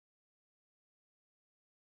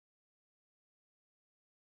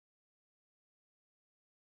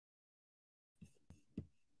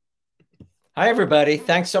Hi, everybody.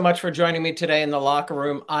 Thanks so much for joining me today in the locker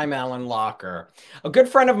room. I'm Alan Locher, a good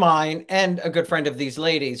friend of mine and a good friend of these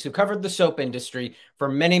ladies who covered the soap industry for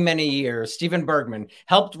many, many years. Stephen Bergman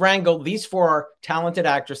helped wrangle these four talented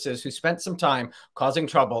actresses who spent some time causing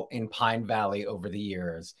trouble in Pine Valley over the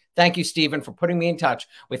years. Thank you, Stephen, for putting me in touch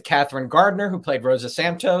with Catherine Gardner, who played Rosa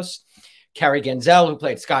Santos, Carrie Genzel, who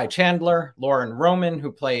played Skye Chandler, Lauren Roman,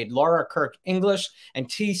 who played Laura Kirk English, and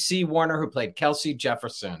T.C. Warner, who played Kelsey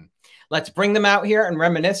Jefferson. Let's bring them out here and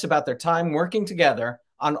reminisce about their time working together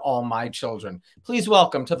on All My Children. Please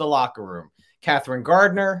welcome to the locker room, Catherine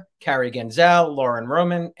Gardner, Carrie Genzel, Lauren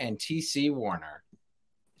Roman, and T.C. Warner.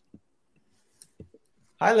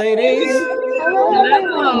 Hi, ladies.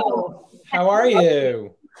 Hello. How are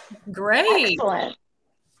you? Great. Excellent.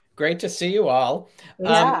 Great to see you all.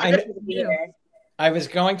 Yeah. I was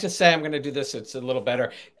going to say, I'm going to do this. It's a little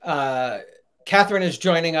better. Catherine is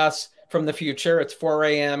joining us from the future. It's 4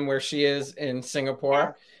 a.m. where she is in Singapore.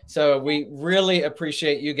 Yeah. So we really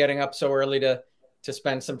appreciate you getting up so early to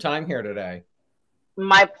spend some time here today.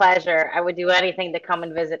 My pleasure. I would do anything to come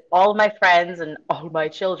and visit all my friends and all my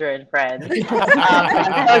children friends. I'm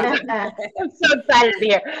so excited to be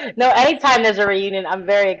here. No, anytime there's a reunion, I'm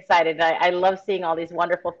very excited. I love seeing all these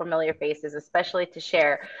wonderful familiar faces, especially to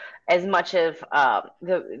share as much of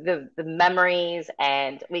the memories,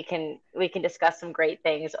 and we can discuss some great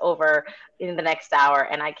things over in the next hour.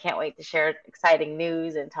 And I can't wait to share exciting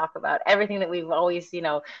news and talk about everything that we've always,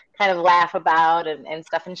 kind of laugh about and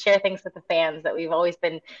stuff, and share things with the fans that we've always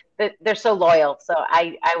been. They're so loyal. So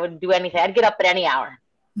I would do anything. I'd get up at any hour.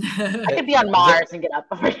 I could be on Mars and get up.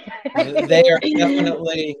 They are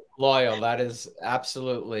definitely loyal. That is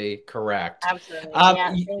absolutely correct.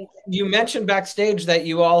 Absolutely. You mentioned backstage that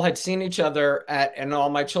you all had seen each other at an All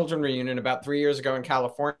My Children reunion about 3 years ago in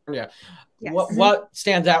California. Yes. What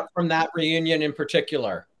stands out from that reunion in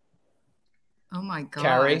particular? Oh my gosh.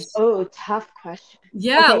 Carrie? Oh, tough question.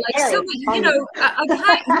 Yeah, okay,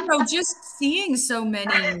 like just seeing so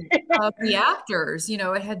many of the actors, it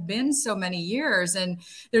had been so many years, and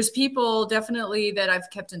there's people definitely that I've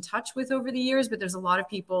kept in touch with over the years, but there's a lot of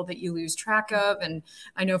people that you lose track of. And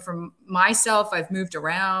I know from myself, I've moved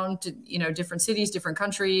around to, different cities, different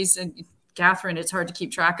countries, and Catherine, it's hard to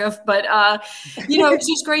keep track of, but, it's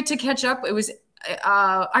just great to catch up. It was,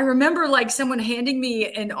 I remember like someone handing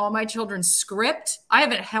me an All My Children script. I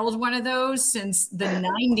haven't held one of those since the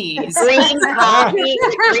 90s. Green copy,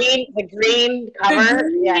 the green cover.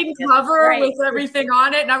 The green cover right. With everything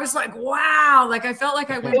on it. And I was like, wow. Like I felt like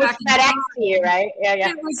I went back. FedEx to you, right? Yeah.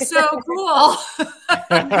 It was so cool.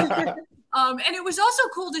 And it was also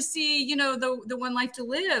cool to see, the One Life to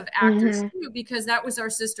Live actors too, because that was our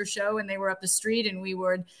sister show, and they were up the street, and we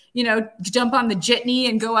would, jump on the jitney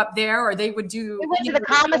and go up there, or they would do. We went to the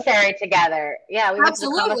commissary together. Yeah, we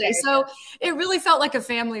absolutely. So it really felt like a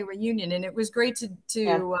family reunion, and it was great to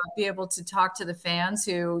be able to talk to the fans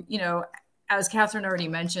who, as Catherine already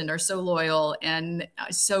mentioned, are so loyal and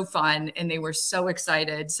so fun, and they were so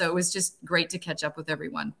excited. So it was just great to catch up with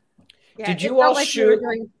everyone. Yeah, did you all shoot?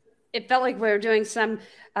 It felt like we were doing some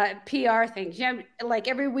PR things. Like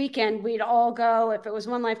every weekend we'd all go, if it was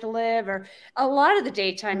One Life to Live, or a lot of the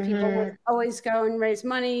daytime people would always go and raise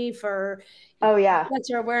money for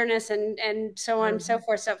cancer awareness and so on and so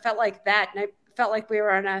forth. So it felt like that. And I felt like we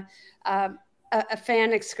were on a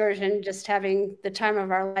fan excursion, just having the time of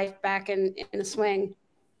our life back in the swing.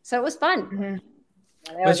 So it was fun.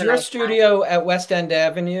 Was your studio at West End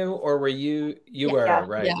Avenue, or were you were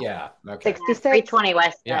right? Yeah. Okay. 320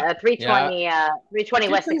 West. 320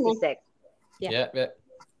 West 66. Yeah.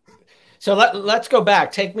 So let's go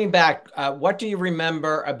back. Take me back. What do you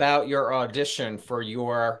remember about your audition for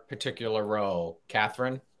your particular role,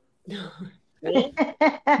 Catherine? I think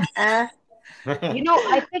the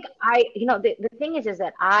thing is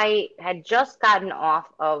that I had just gotten off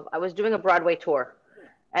of. I was doing a Broadway tour.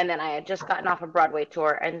 And then I had just gotten off a Broadway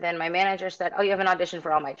tour. And then my manager said, "Oh, you have an audition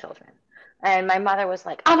for All My Children." And my mother was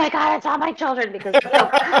like, "Oh my God, it's All My Children." Because mine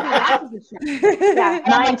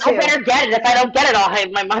too. I better get it. If I don't get it, I'll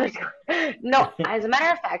hate my mother. No, as a matter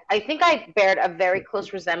of fact, I think I bared a very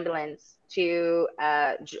close resemblance to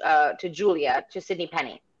Julia, to Sydney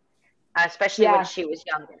Penny, especially when she was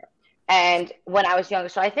younger. And when I was younger.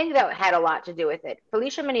 So I think that had a lot to do with it.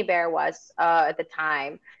 Felicia Minnie-Bear was, at the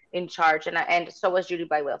time, in charge, and so was Judy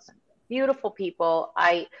By Wilson. Beautiful people.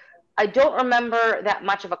 I don't remember that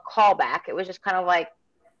much of a callback. It was just kind of like,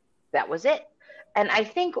 that was it. And I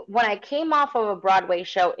think when I came off of a Broadway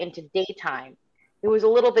show into daytime, it was a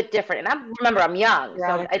little bit different. And I'm young,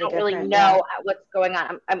 so I don't really know what's going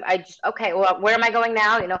on. I just, okay, well, where am I going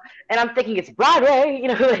now? And I'm thinking it's Broadway.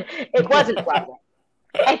 It wasn't Broadway.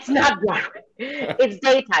 It's not Broadway. It's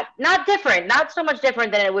daytime. Not different. Not so much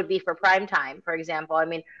different than it would be for prime time, for example. I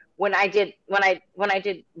mean, when I did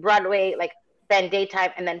Broadway, like then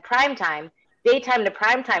daytime and then prime time, daytime to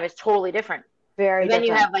prime time is totally different. Very And then you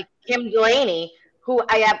different. have like Kim Delaney, who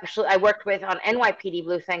I worked with on NYPD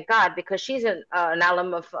Blue, thank God, because she's an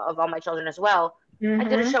alum of All My Children as well. I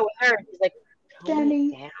did a show with her, and she's like, "Tone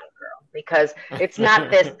it down, girl," because it's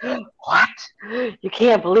not this what you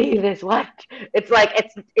can't believe this what. It's like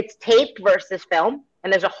it's taped versus film,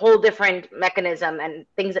 and there's a whole different mechanism and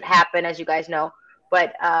things that happen, as you guys know.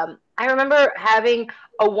 But I remember having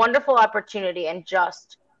a wonderful opportunity and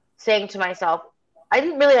just saying to myself, I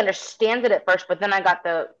didn't really understand it at first, but then I got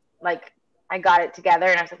I got it together,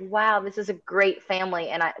 and I was like, wow, this is a great family,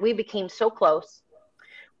 and we became so close,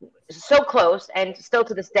 and still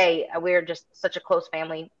to this day, we're just such a close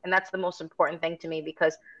family, and that's the most important thing to me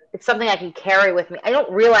because it's something I can carry with me. I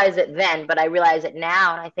don't realize it then, but I realize it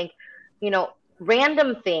now, and I think,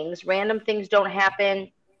 random things don't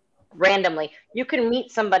happen randomly. You can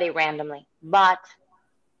meet somebody randomly, but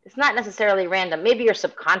it's not necessarily random. Maybe your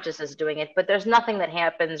subconscious is doing it, but there's nothing that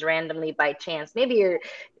happens randomly by chance.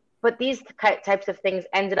 But these types of things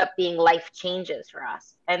ended up being life changes for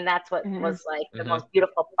us. And that's what was like the most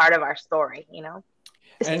beautiful part of our story,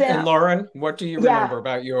 And Lauren, what do you remember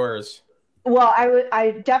about yours? Well,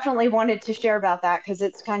 I definitely wanted to share about that because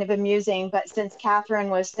it's kind of amusing. But since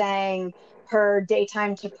Catherine was saying her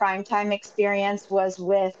daytime to primetime experience was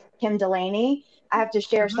with Kim Delaney, I have to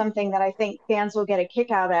share something that I think fans will get a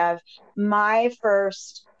kick out of. My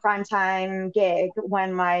first primetime gig,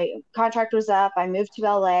 when my contract was up, I moved to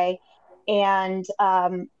LA, and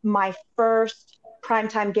my first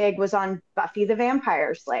primetime gig was on Buffy the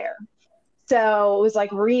Vampire Slayer. So it was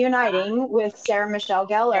like reuniting with Sarah Michelle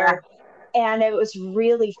Gellar. And it was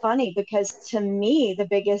really funny because to me, the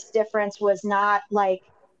biggest difference was not like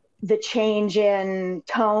the change in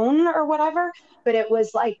tone or whatever, but it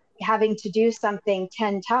was like having to do something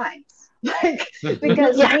 10 times. Like,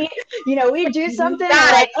 because we'd do something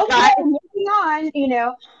like, okay, moving on,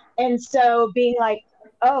 and so being like,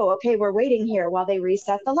 oh, okay, we're waiting here while they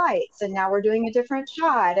reset the lights, and now we're doing a different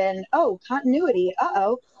shot, and continuity,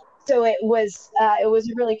 so it was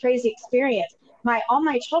a really crazy experience. All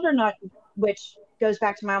My Children, which goes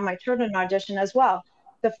back to my All My Children audition as well.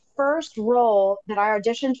 The first role that I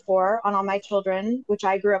auditioned for on All My Children, which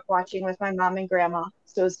I grew up watching with my mom and grandma,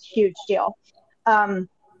 so it was a huge deal.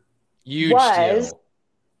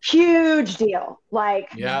 Huge deal, like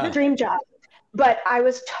dream job. But I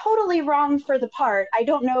was totally wrong for the part. I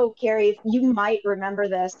don't know, Carrie, if you might remember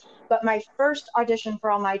this, but my first audition for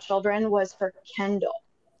All My Children was for Kendall,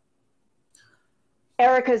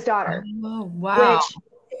 Erica's daughter. Oh, wow. Which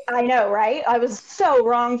I know, right? I was so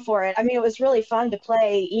wrong for it. I mean, it was really fun to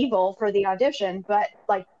play evil for the audition, but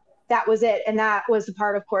like that was it. And that was the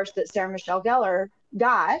part, of course, that Sarah Michelle Gellar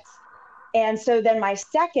got. And so then my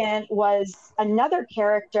second was another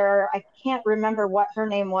character. I can't remember what her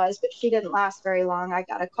name was, but she didn't last very long. I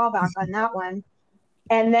got a call back on that one.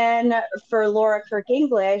 And then for Laura Kirk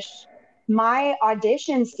English, my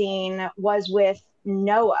audition scene was with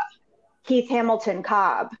Noah, Keith Hamilton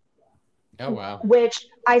Cobb. Oh, wow. Which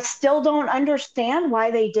I still don't understand why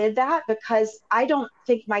they did that, because I don't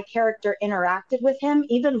think my character interacted with him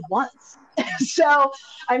even once. So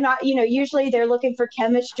I'm not, usually they're looking for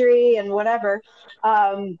chemistry and whatever,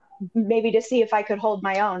 maybe to see if I could hold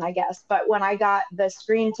my own, I guess. But when I got the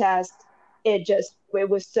screen test, it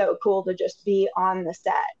was so cool to just be on the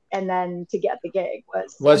set, and then to get the gig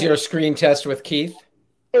was your screen test with Keith?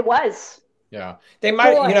 It was. Yeah, they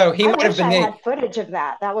might. He might have been. I had footage of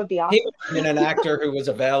that. That would be awesome. He might have been an actor who was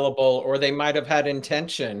available, or they might have had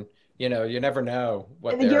intention. You never know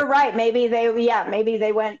what. You're right. Maybe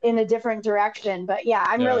they went in a different direction. But yeah,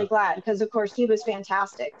 I'm really glad, because of course he was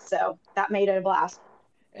fantastic. So that made it a blast.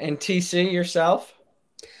 And TC, yourself?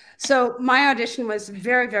 So my audition was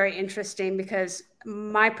very, very interesting, because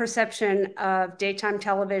my perception of daytime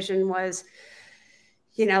television was,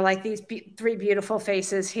 like these three beautiful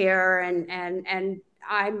faces here, and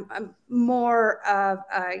I'm more of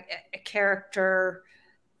a character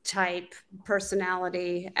type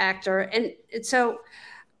personality actor, and so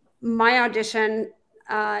my audition,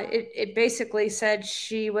 it basically said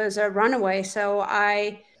she was a runaway, so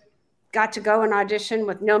I got to go and audition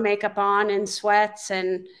with no makeup on and sweats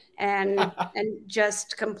and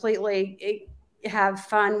just completely have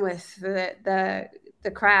fun with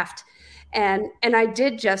the craft. And I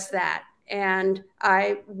did just that. And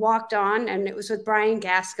I walked on, and it was with Brian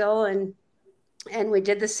Gaskell, and we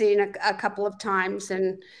did the scene a couple of times,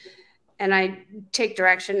 and I take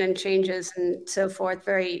direction and changes and so forth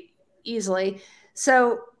very easily.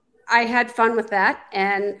 So I had fun with that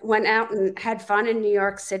and went out and had fun in New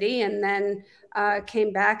York City, and then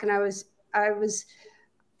came back, and I was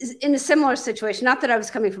in a similar situation. Not that I was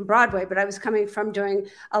coming from Broadway, but I was coming from doing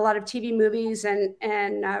a lot of TV movies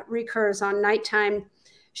and recurs on nighttime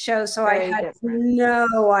shows. So I had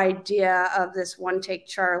no idea of this one take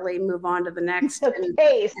Charlie, move on to the next, and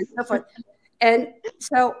so forth. And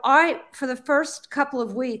so for the first couple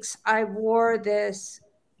of weeks, I wore this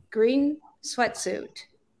green sweatsuit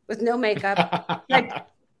with no makeup.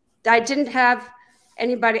 I didn't have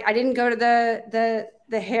anybody. I didn't go to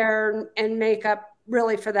the hair and makeup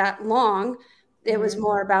really for that long. It was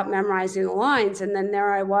more about memorizing the lines. And then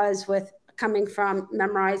there I was coming from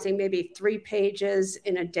memorizing maybe 3 pages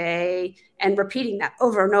in a day and repeating that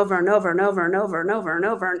over and over and over and over and over and over and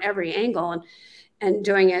over in every angle, and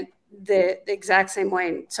doing it the exact same way,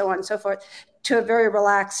 and so on and so forth, to a very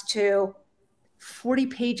relaxed to 40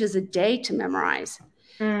 pages a day to memorize.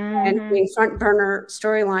 And doing front burner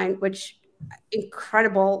storyline, which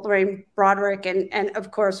incredible, Lorraine Broderick, and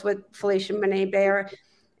of course with Felicia Monet-Bayer,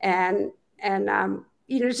 and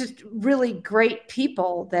just really great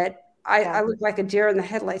people that I look like a deer in the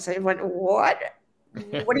headlights. I went, what do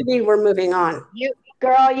you mean we're moving on?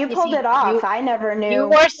 Girl, you pulled it off. I never knew. You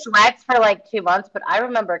wore sweats for like 2 months, but I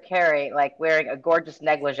remember Carrie like wearing a gorgeous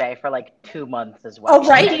negligee for like 2 months as well. Oh,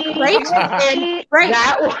 right. Right.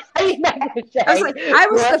 That was a negligee. I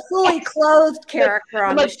was the fully clothed character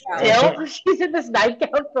on the show. She's in this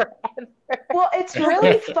nightgown forever. Well, it's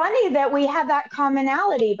really funny that we had that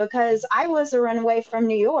commonality, because I was a runaway from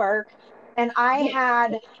New York, and I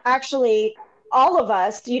had actually, all of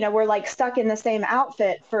us, were like stuck in the same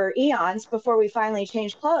outfit for eons before we finally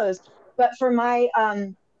changed clothes. But for my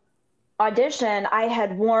audition, I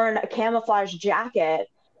had worn a camouflage jacket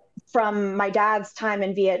from my dad's time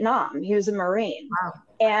in Vietnam. He was a Marine. Wow.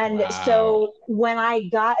 And so when I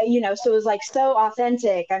got, so it was like so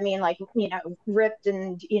authentic. I mean, like, ripped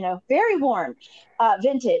and, very worn,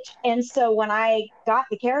 vintage. And so when I got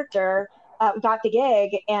the character, got the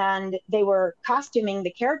gig, and they were costuming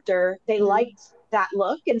the character, they liked that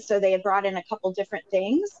look. And so they had brought in a couple different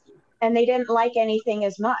things, and they didn't like anything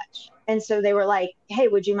as much. And so they were like, hey,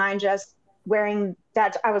 would you mind just wearing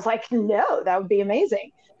that? I was like, no, that would be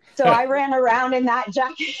amazing. So I ran around in that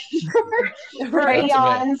jacket for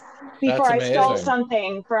eons before I stole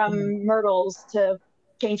something from Myrtle's to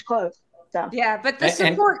change clothes. So yeah, but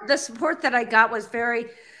the support that I got was very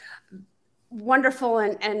wonderful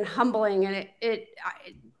and humbling, and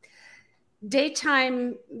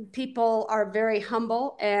daytime people are very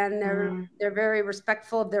humble, and they're very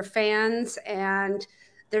respectful of their fans, and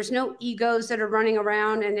there's no egos that are running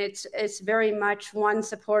around, and it's very much one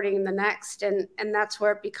supporting the next, and that's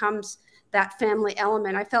where it becomes that family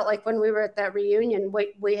element. I felt like when we were at that reunion,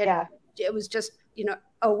 we had it was just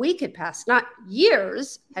a week had passed, not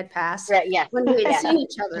years had passed, when we had seen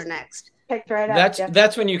each other next. Picked right up.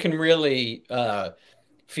 That's when you can really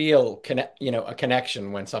feel a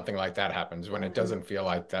connection, when something like that happens, when it doesn't feel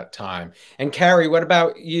like that time. And Carrie, what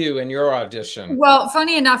about you and your audition? Well,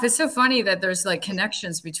 funny enough, it's so funny that there's like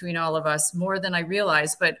connections between all of us, more than I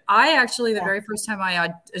realized. But I actually, the very first time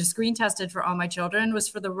I screen tested for All My Children was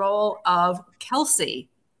for the role of Kelsey.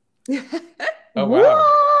 Oh, wow.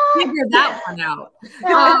 Figure that one out.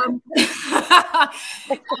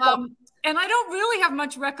 And I don't really have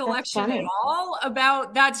much recollection at all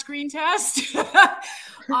about that screen test.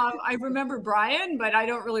 I remember Brian, but I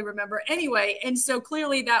don't really remember anyway. And so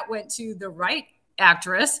clearly that went to the right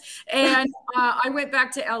actress. And I went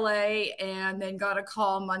back to LA and then got a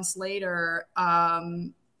call months later.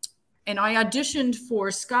 And I auditioned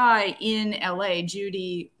for Skye in LA.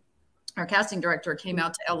 Judy, our casting director, came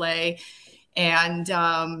out to LA, and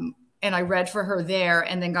I read for her there,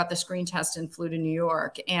 and then got the screen test and flew to New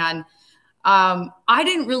York. And I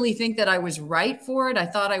didn't really think that I was right for it. I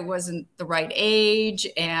thought I wasn't the right age.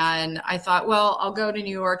 And I thought, well, I'll go to New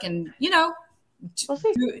York and,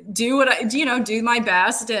 do what I, do my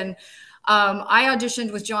best. And I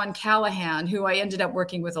auditioned with John Callahan, who I ended up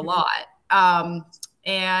working with a lot.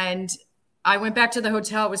 And I went back to the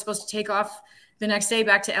hotel. I was supposed to take off the next day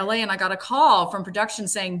back to LA. And I got a call from production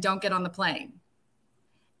saying, don't get on the plane.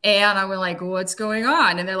 And I was like, what's going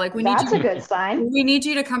on? And they're like, that's a good sign. We need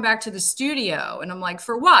you to come back to the studio. And I'm like,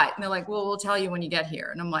 for what? And they're like, well, we'll tell you when you get here.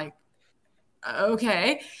 And I'm like,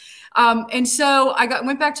 okay. And so I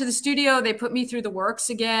went back to the studio. They put me through the works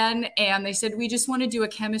again. And they said, we just want to do a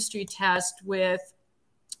chemistry test with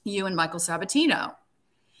you and Michael Sabatino.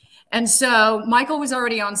 And so Michael was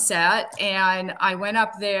already on set, and I went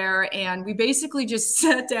up there, and we basically just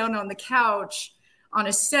sat down on the couch on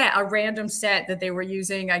a set, a random set that they were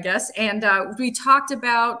using, I guess. And we talked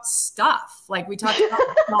about stuff. Like we talked about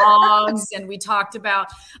dogs and we talked about,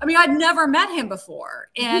 I mean, I'd never met him before.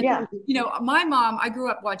 And, you know, my mom, I grew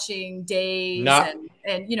up watching Days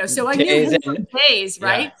and you know, so I knew him from Days,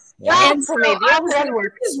 right? Yeah, and for me, it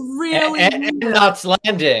was really and Knots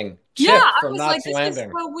Landing. Yeah, I was like, this is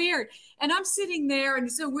so weird. And I'm sitting there, and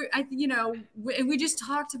so you know, we just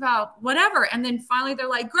talked about whatever, and then finally they're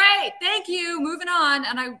like, "Great, thank you, moving on."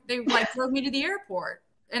 And they like drove me to the airport,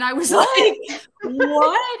 and I was like,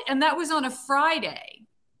 "What?" And that was on a Friday,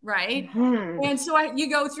 right? And so you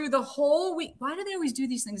go through the whole week. Why do they always do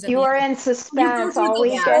these things? You are in suspense all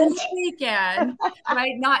weekend.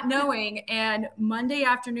 Right? Not knowing. And Monday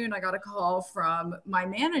afternoon, I got a call from my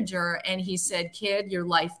manager, and he said, "Kid, your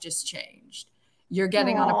life just changed. You're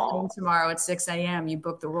getting on a plane tomorrow at 6 a.m. You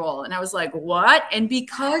booked the role." And I was like, "What?" And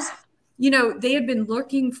because, you know, they had been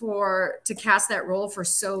looking to cast that role for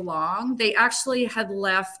so long, they actually had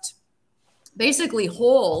left basically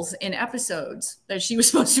holes in episodes that she was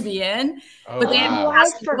supposed to be in, but they hadn't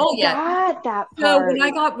cast the role yet. That part. So when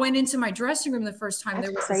I went into my dressing room the first time,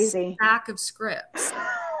 there was a stack of scripts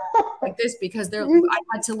like this because I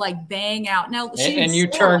had to like bang out. Now, and you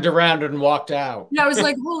turned around and walked out. Yeah, I was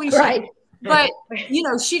like, holy shit. But, you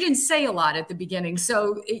know, she didn't say a lot at the beginning.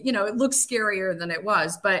 So, you know, it looked scarier than it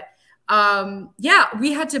was. But yeah,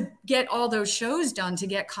 we had to get all those shows done to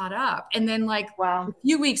get caught up. And then like a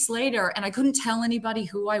few weeks later, and I couldn't tell anybody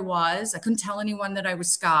who I was. I couldn't tell anyone that I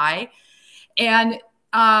was Skye. And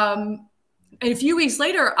a few weeks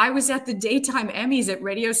later, I was at the daytime Emmys at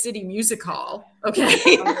Radio City Music Hall.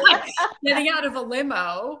 Okay. Getting out of a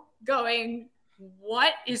limo going,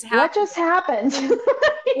 what is happening? What just happened?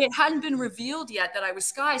 It hadn't been revealed yet that I was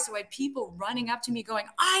Skye. So I had people running up to me going,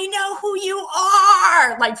 "I know who you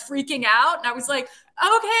are," like freaking out. And I was like,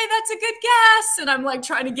 "Okay, that's a good guess." And I'm like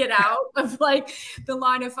trying to get out of like the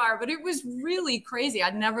line of fire. But it was really crazy.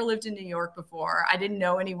 I'd never lived in New York before. I didn't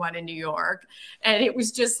know anyone in New York. And it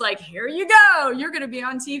was just like, here you go. You're going to be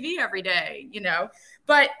on TV every day, you know.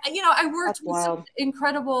 But, you know, I worked with some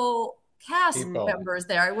incredible cast members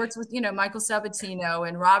there. I worked with, you know, Michael Sabatino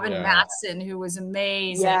and Robin Matson, who was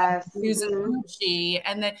amazing. Susan Lucci,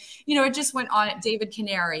 and then, you know, it just went on. David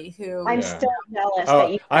Canary, who I'm still jealous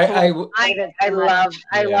that you. I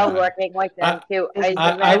love working with them too.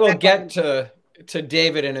 I will get to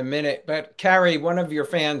David in a minute, but Carrie, one of your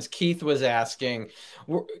fans, Keith, was asking.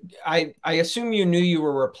 I assume you knew you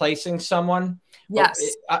were replacing someone. Yes.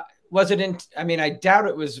 Was it I mean, I doubt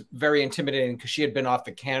it was very intimidating because she had been off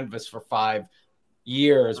the canvas for 5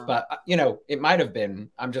 years, but you know, it might have been.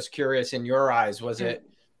 I'm just curious, in your eyes, was there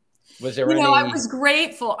any? You know, I was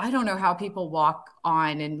grateful. I don't know how people walk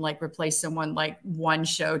on and like replace someone like one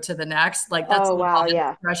show to the next. Like that's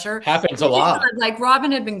pressure. Happens a lot. Like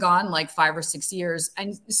Robin had been gone like 5 or 6 years,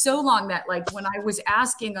 and so long that like when I was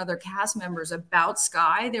asking other cast members about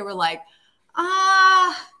Skye, they were like,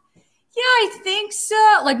 yeah, I think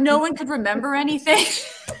so. Like no one could remember anything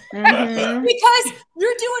because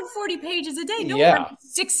you're doing 40 pages a day. No one remembered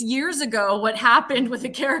 6 years ago what happened with a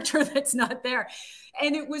character that's not there.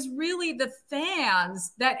 And it was really the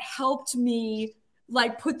fans that helped me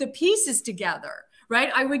like put the pieces together, right?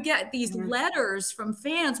 I would get these letters from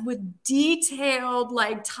fans with detailed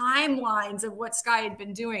like timelines of what Skye had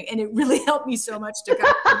been doing. And it really helped me so much to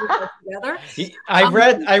put it together.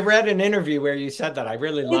 I read an interview where you said that. I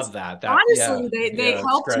really love that. Honestly, they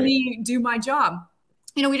helped me do my job.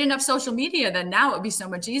 You know, we didn't have social media then. Now it would be so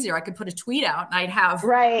much easier. I could put a tweet out and I'd have,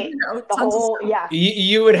 you know, tons of stuff.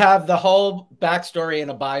 You would have the whole backstory in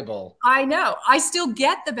a Bible. I know. I still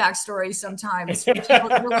get the backstory sometimes.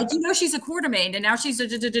 People are like, you know, she's a Quartermain and now she's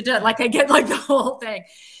like I get like the whole thing.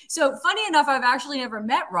 So funny enough, I've actually never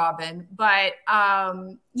met Robin, but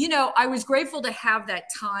you know, I was grateful to have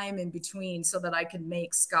that time in between so that I could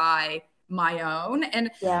make Skye my own. And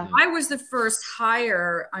I was the first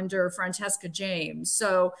hire under Francesca James.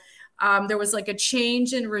 So there was like a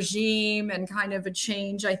change in regime and kind of a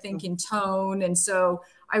change, I think, in tone. And so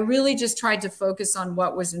I really just tried to focus on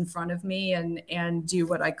what was in front of me and do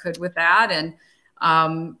what I could with that. And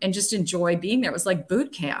just enjoy being there. It was like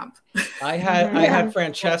boot camp. I had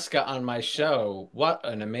Francesca on my show. What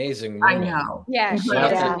an amazing woman. I know. Yeah, she's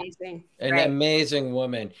amazing. An amazing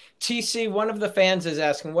woman. TC, one of the fans is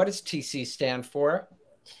asking, what does TC stand for?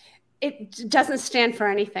 It doesn't stand for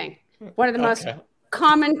anything. One of the most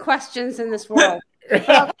common questions in this world.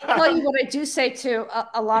 I'll tell you what I do say to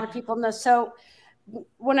a lot of people know. So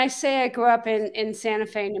when I say I grew up in Santa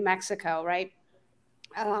Fe, New Mexico, right?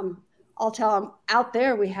 I'll tell them out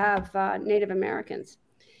there we have Native Americans.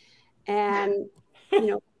 And, you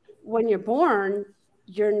know, when you're born,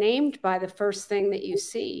 you're named by the first thing that you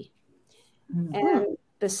see. And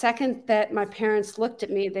the second that my parents looked at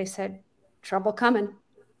me, they said, trouble coming.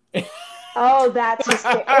 Oh, that's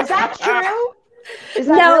hysterical. Is that true? Is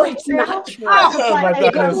that No, really it's true? not true. Oh, my it's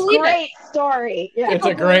goodness. a great story. Yeah. It's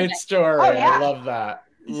a great story. Oh, yeah. I love that.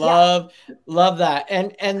 Love that.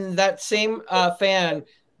 And that same fan,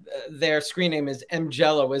 their screen name is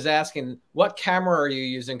Mjello, was asking, what camera are you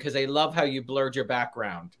using? Because they love how you blurred your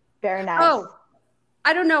background. Very nice. Oh,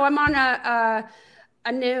 I don't know. I'm on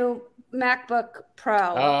a new MacBook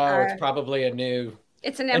Pro. Oh, it's probably a new.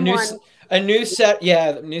 It's an M1. A new set.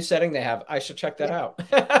 Yeah, new setting they have. I should check that out.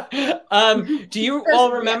 Do you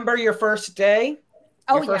all remember your first day?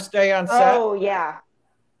 Your first day on set? Oh, yeah.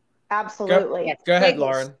 Absolutely. Go ahead, Bagels.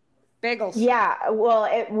 Lauren. Bagels. Yeah. Well,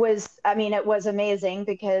 it was amazing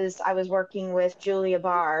because I was working with Julia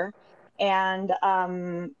Barr, and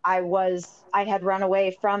I had run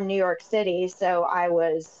away from New York City. So I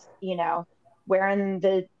was, wearing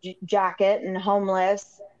the jacket and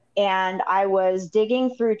homeless. And I was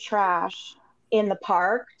digging through trash in the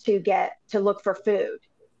park to look for food.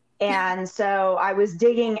 And so I was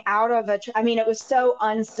digging out of it was so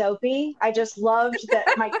unsoapy. I just loved that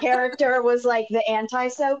my character was like the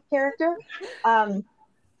anti-soap character.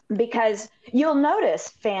 Because you'll notice,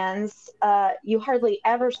 fans, you hardly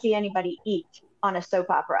ever see anybody eat on a soap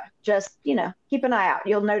opera. Just, keep an eye out.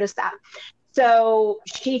 You'll notice that. So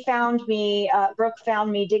she found me, Brooke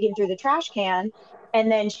found me digging through the trash can. And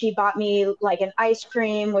then she bought me like an ice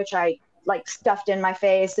cream, which I like stuffed in my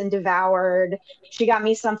face and devoured. She got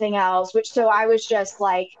me something else, so I was just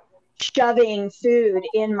like shoving food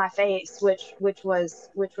in my face, which was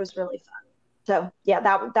really fun. So yeah,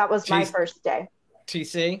 that was my first day.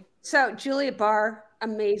 TC. So Julia Barr,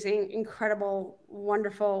 amazing, incredible,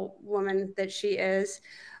 wonderful woman that she is.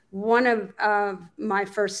 One of my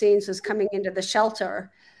first scenes was coming into the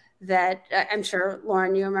shelter. That I'm sure,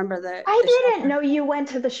 Lauren, you remember I didn't know you went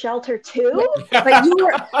to the shelter too. But you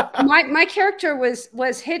were my character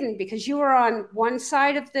was hidden because you were on one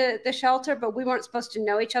side of the shelter, but we weren't supposed to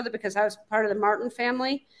know each other because I was part of the Martin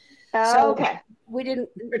family. Oh, so okay.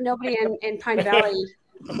 Nobody in Pine Valley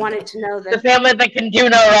wanted to know that the family that can do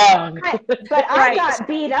no wrong. But I got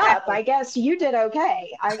beat up. I guess you did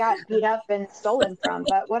okay. I got beat up and stolen from,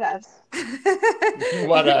 but whatevs.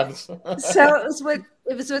 Whatevs. So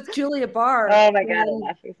it was with Julia Barr. Oh my God, I'm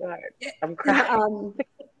laughing so hard. I'm crying.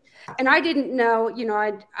 And I didn't know,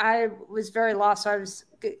 I was very lost. So I was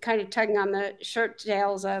kind of tugging on the shirt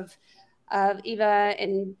tails of Eva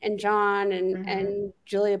and John and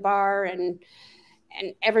Julia Barr and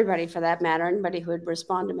everybody for that matter, anybody who would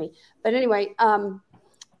respond to me. But anyway,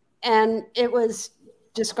 and it was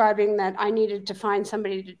describing that I needed to find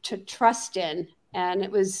somebody to trust in. And it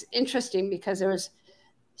was interesting because there was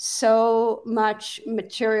so much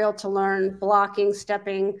material to learn, blocking,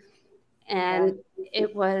 stepping, and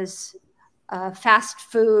it was a fast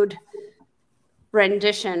food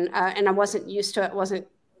rendition. And I wasn't used to it.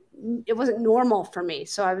 It wasn't normal for me.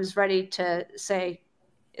 So I was ready to say,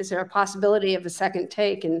 is there a possibility of a second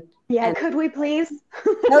take? And could we please?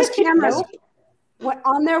 Those cameras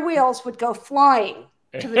on their wheels would go flying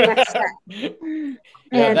to the next set.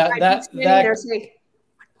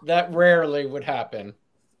 That rarely would happen.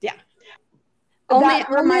 Yeah. Only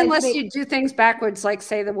unless you do things backwards, like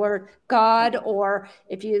say the word God, or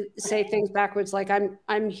if you say things backwards, like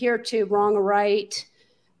I'm here to wrong or right.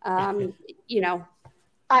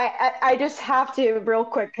 I just have to real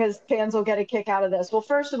quick because fans will get a kick out of this. Well,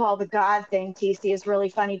 first of all, the God thing, TC, is really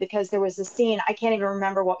funny because there was a scene. I can't even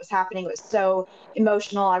remember what was happening. It was so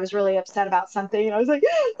emotional. I was really upset about something. And I was like,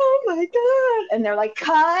 oh my God. And they're like,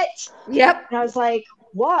 cut. Yep. And I was like,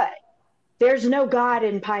 what? There's no God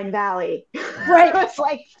in Pine Valley. Right. I was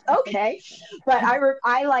like, okay. But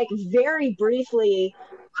I like very briefly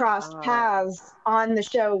crossed paths on the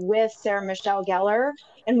show with Sarah Michelle Gellar.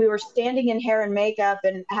 And we were standing in hair and makeup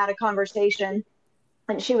and had a conversation.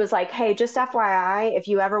 And she was like, hey, just FYI, if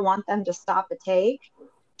you ever want them to stop a take,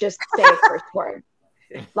 just say a first word.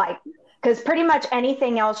 Like, because pretty much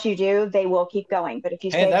anything else you do, they will keep going. But if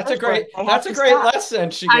you say that's a great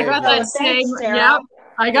lesson she I gave. got that same. Yep.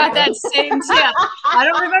 I got that same tip. I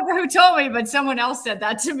don't remember who told me, but someone else said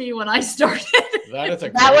that to me when I started.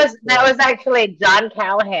 That was actually John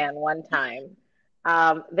Callahan one time.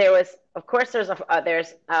 There's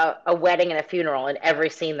a wedding and a funeral in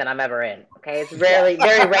every scene that I'm ever in. Okay, it's very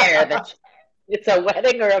rare that it's a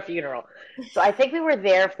wedding or a funeral. So I think we were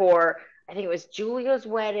there for, I think it was Julia's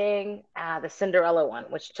wedding, the Cinderella one,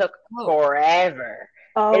 which took forever.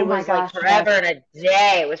 Oh, it was like forever and a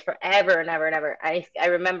day. It was forever and ever and ever. I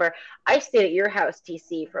remember I stayed at your house,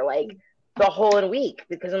 TC, for like the whole week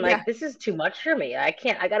because I'm like, this is too much for me. I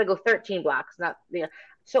got to go 13 blocks. Not, you know.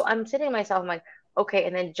 So I'm sitting to myself, I'm like, okay.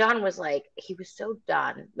 And then John was like, he was so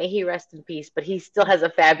done. May he rest in peace, but he still has a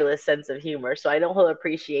fabulous sense of humor. So I know he'll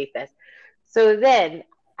appreciate this. So then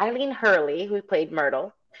Eileen Hurley, who played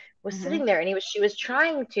Myrtle, was sitting there, and she was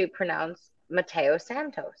trying to pronounce Mateo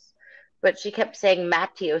Santos, but she kept saying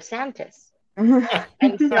Mateo Santos.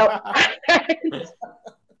 And so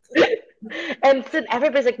and then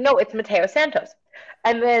everybody's like, no, it's Mateo Santos.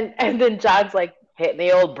 And then John's like, hitting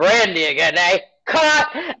the old brandy again, eh? Cut!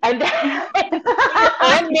 And then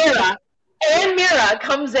Ann Mira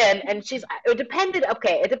comes in, and it depended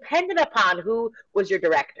upon who was your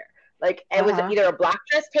director. Like, it was either a block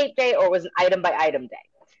dress tape day or it was an item by item day.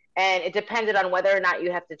 And it depended on whether or not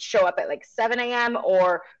you have to show up at like 7 a.m.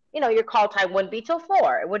 or, you know, your call time wouldn't be till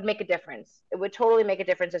 4. It would make a difference. It would totally make a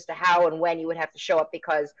difference as to how and when you would have to show up,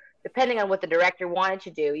 because depending on what the director wanted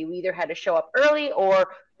to do, you either had to show up early or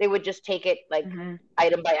they would just take it like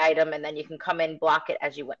item by item, and then you can come in, block it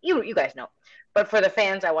as you want. You guys know. But for the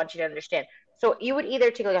fans, I want you to understand. So you would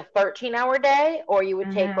either take like a 13-hour day or you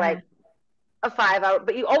would take like a 5-hour,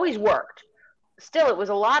 but you always worked. Still, it was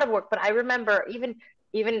a lot of work. But I remember even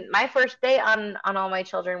my first day on All My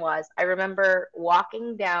Children I remember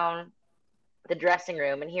walking down the dressing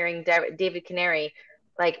room and hearing David Canary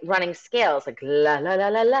like running scales, like la la la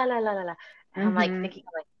la la la la la. And I'm like thinking,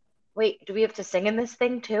 wait, do we have to sing in this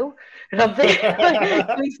thing too? And I'm thinking,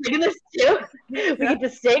 do we sing in this too? We get to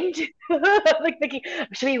sing too? I'm like thinking,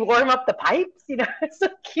 should we warm up the pipes? You know, it's so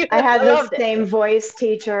cute. I had the same voice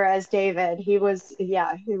teacher as David. He was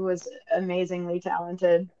amazingly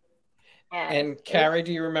talented. And Carrie,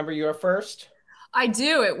 do you remember your first? I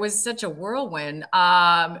do. It was such a whirlwind,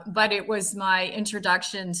 but it was my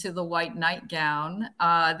introduction to the white nightgown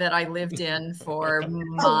that I lived in for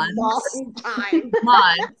months,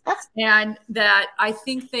 and that I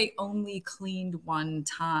think they only cleaned one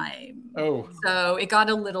time. Oh, so it got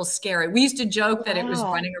a little scary. We used to joke that it was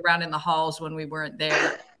running around in the halls when we weren't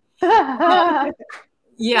there.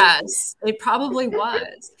 Yes, it probably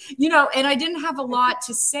was, you know, and I didn't have a lot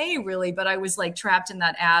to say really, but I was like trapped in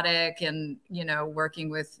that attic and, you know,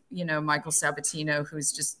 working with, you know, Michael Sabatino,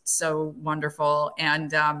 who's just so wonderful.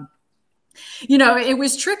 And, you know, it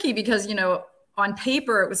was tricky because, you know, on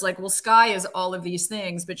paper, it was like, well, Skye is all of these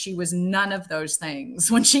things, but she was none of those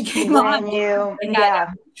things when she came on.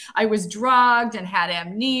 I was drugged and had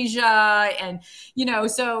amnesia and, you know,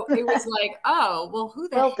 so it was like, oh, well, who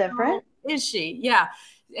the hell different is she? Yeah.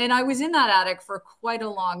 And I was in that attic for quite a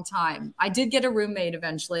long time. I did get a roommate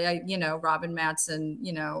eventually. You know, Robin Mattson,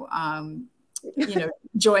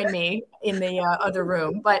 joined me in the other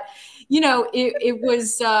room. But, you know, it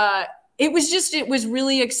was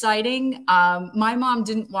really exciting. My mom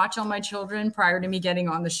didn't watch All My Children prior to me getting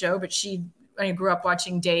on the show, but I grew up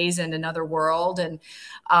watching Days and Another World. And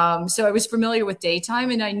so I was familiar with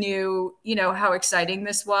daytime, and I knew, you know, how exciting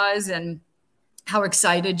this was and how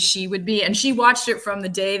excited she would be. And she watched it from the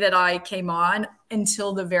day that I came on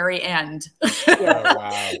until the very end. Wow.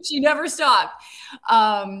 She never stopped.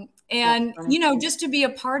 And, you know, just to be a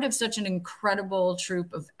part of such an incredible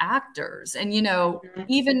troupe of actors and, you know,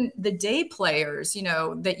 even the day players, you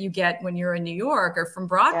know, that you get when you're in New York or from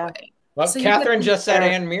Broadway. Yeah. Well, so Catherine just said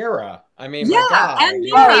Ann Mira. I mean, yeah, my God. Ann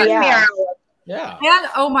Mira. Yeah. And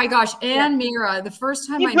oh my gosh, Ann Mira, the first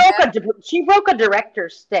time she broke a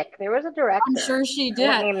director's stick. There was a director. I'm sure she did.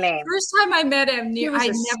 First time I met Ann Mira,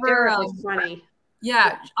 I never funny.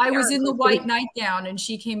 Yeah, I was in the white nightgown and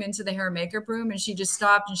she came into the hair and makeup room and she just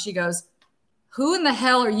stopped and she goes, "Who in the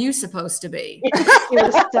hell are you supposed to be?" It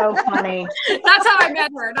was so funny. That's how I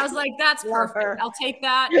met her. And I was like, that's perfect. I'll take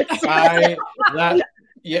that.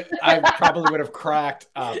 Yeah, I probably would have cracked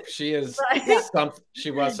up. She is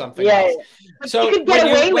she was something else. So you could get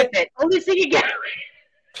away with it. Only thing you get away.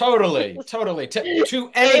 Totally.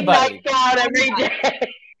 To anybody.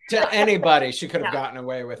 To anybody, she could have gotten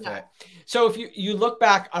away with it. So if you look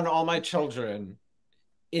back on All My Children,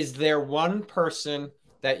 is there one person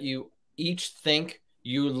that you each think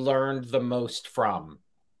you learned the most from?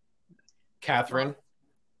 Catherine?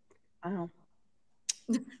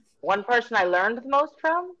 One person I learned the most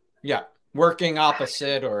from? Yeah. Working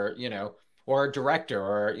opposite or, you know, or a director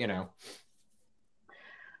or, you know.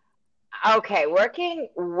 Okay. Working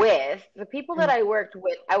with the people that I worked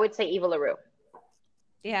with, I would say Eva LaRue.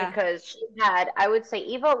 Yeah. Because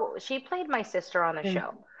she played my sister on the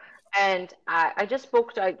show. And I just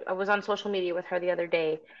I was on social media with her the other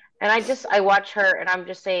day. And I watch her and I'm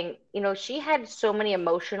just saying, you know, she had so many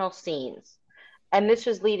emotional scenes. And this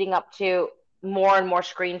was leading up to more and more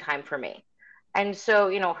screen time for me. And so,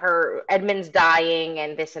 you know, her Edmund's dying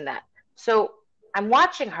and this and that. So I'm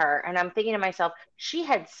watching her and I'm thinking to myself, she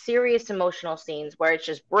had serious emotional scenes where it's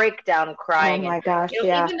just breakdown crying. Oh my And gosh,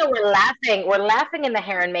 yeah. even though we're laughing in the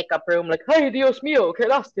hair and makeup room, like, hey, Dios mío, qué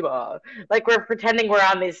lástima. Like we're pretending we're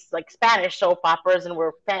on these like Spanish soap operas and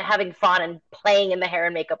we're having fun and playing in the hair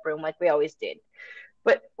and makeup room like we always did.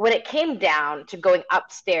 But when it came down to going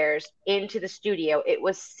upstairs into the studio, it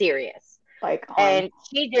was serious. Like, and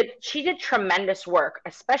she did tremendous work,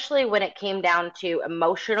 especially when it came down to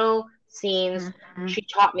emotional scenes. She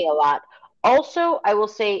taught me a lot. Also, I will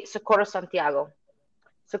say Socorro Santiago.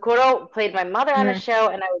 Socorro played my mother on the show,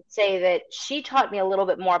 and I would say that she taught me a little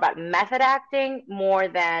bit more about method acting more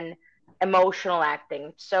than emotional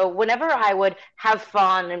acting. So whenever I would have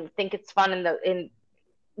fun and think it's fun in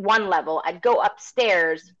one level, I'd go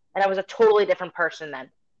upstairs, and I was a totally different person then.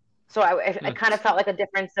 So I kind of felt like a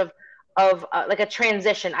difference of like a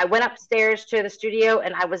transition. I went upstairs to the studio,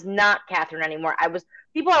 and I was not Catherine anymore.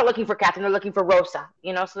 People are looking for Catherine, they're looking for Rosa,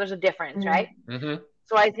 so there's a difference, right?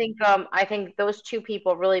 So I think those two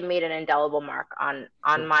people really made an indelible mark on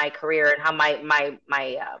my career and how my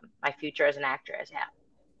future as an actress. Yeah,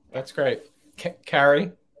 that's great.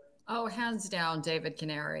 Carrie? Oh, hands down, David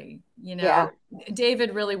Canary. Yeah.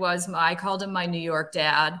 David really was I called him my New York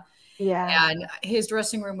dad. Yeah. And his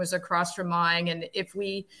dressing room was across from mine. And if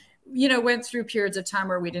we, went through periods of time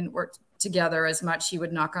where we didn't work together as much, he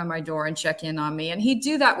would knock on my door and check in on me. And he'd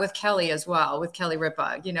do that with Kelly as well, with Kelly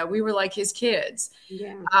Ripa. We were like his kids.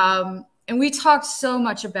 Yeah. And we talked so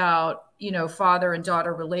much about, father and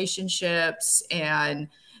daughter relationships and,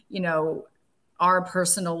 our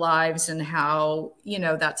personal lives and how,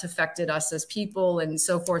 that's affected us as people and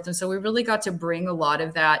so forth. And so we really got to bring a lot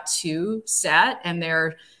of that to set. And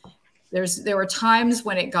there were times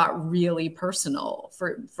when it got really personal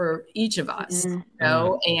for each of us,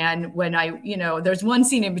 and when there's one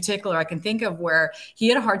scene in particular I can think of where he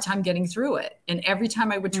had a hard time getting through it. And every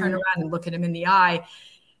time I would turn around and look at him in the eye,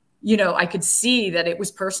 I could see that it was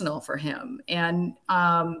personal for him. And,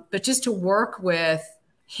 but just to work with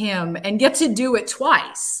him and get to do it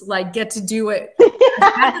twice, like get to do it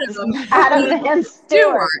Adam and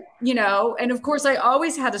Stewart, and of course I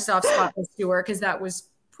always had a soft spot for Stewart because that was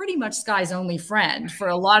pretty much Skye's only friend for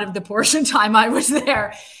a lot of the portion time I was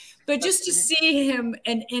there. But just to see him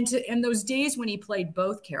and those days when he played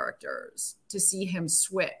both characters, to see him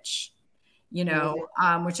switch,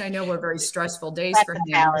 which I know were very stressful days for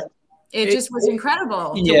him. It just was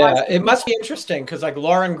incredible. Yeah, it must be interesting because like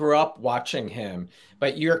Lauren grew up watching him,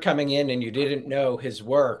 but you're coming in and you didn't know his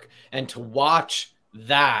work, and to watch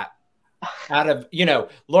that out of,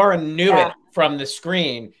 Lauren knew it from the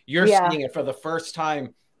screen. You're seeing it for the first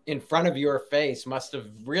time in front of your face must have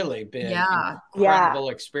really been an incredible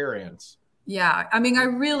experience. Yeah. I mean, I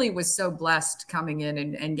really was so blessed coming in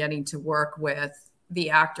and getting to work with the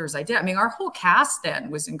actors I did. I mean, our whole cast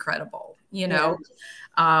then was incredible,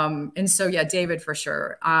 and so, David for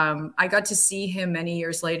sure. I got to see him many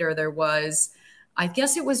years later. There was, I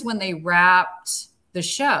guess it was when they wrapped the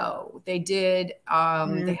show, they did,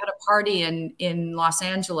 they had a party in Los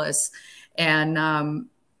Angeles, and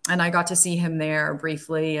I got to see him there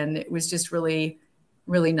briefly. And it was just really,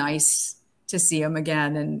 really nice to see him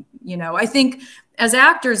again. And, I think as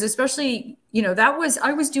actors, especially,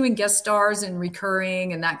 I was doing guest stars and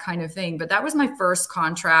recurring and that kind of thing, but that was my first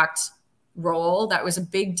contract role. That was a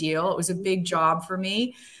big deal. It was a big job for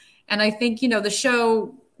me. And I think, the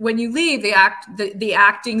show, when you leave, the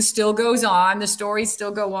acting still goes on, the stories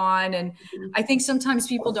still go on. And I think sometimes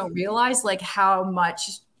people don't realize like how much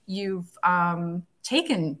you've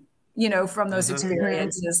taken, from those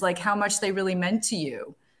experiences, like how much they really meant to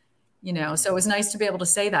you, so it was nice to be able to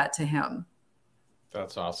say that to him.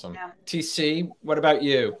 That's awesome. Yeah. TC, what about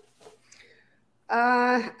you?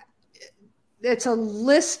 It's a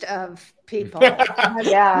list of people.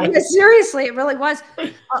 Seriously, it really was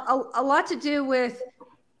a lot to do with,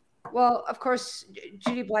 well, of course,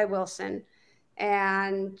 Judy Bly Wilson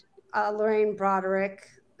and Lorraine Broderick.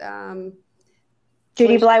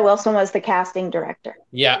 Judy Bly Wilson was the casting director.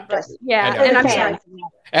 Yeah. And I'm sorry.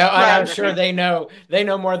 I'm sure they know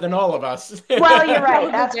more than all of us. Well, you're right.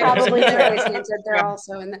 That's probably true. They're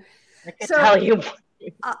also in the. I can tell you.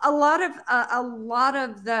 A lot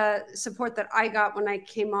of the support that I got when I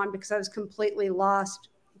came on, because I was completely lost,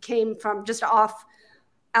 came from just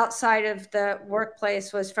outside of the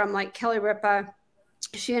workplace, was from like Kelly Ripa.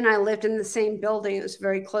 She and I lived in the same building. It was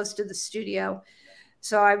very close to the studio.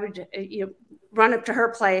 So I would, run up to her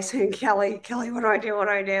place and Kelly, what do I do? What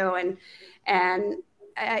do I do? And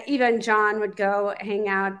even John would go hang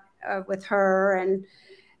out with her.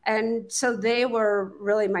 And so they were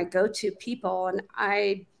really my go-to people. And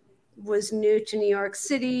I was new to New York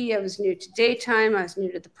City. I was new to daytime. I was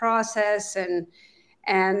new to the process, and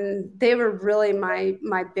they were really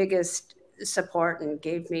my biggest support and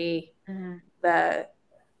gave me the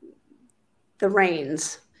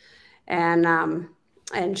reins and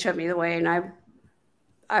showed me the way. And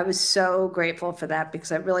I was so grateful for that,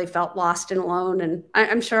 because I really felt lost and alone, and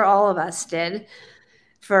I'm sure all of us did.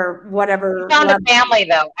 For whatever, we found a family,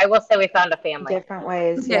 though. I will say we found a family. Different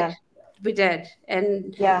ways, we did,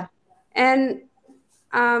 and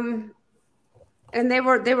and they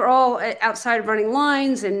were all outside of running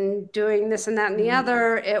lines and doing this and that and the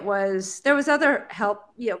other. There was other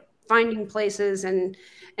help, finding places and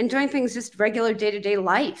doing things, just regular day-to-day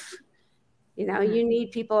life. You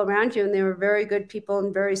need people around you, and they were very good people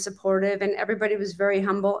and very supportive, and everybody was very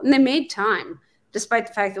humble, and they made time. Despite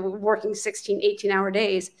the fact that we were working 16, 18-hour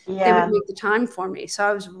days, they would make the time for me. So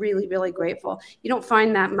I was really, really grateful. You don't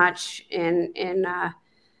find that much in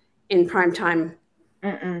prime time.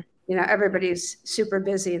 Everybody's super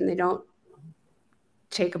busy, and they don't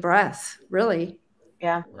take a breath, really.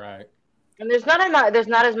 Yeah. Right. And there's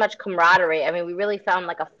not as much camaraderie. I mean, we really found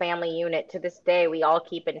like a family unit. To this day, we all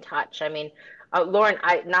keep in touch. I mean, Lauren,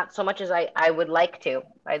 not so much as I would like to,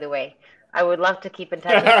 by the way. I would love to keep in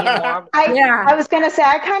touch with you more. I was going to say,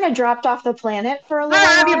 I kind of dropped off the planet for a little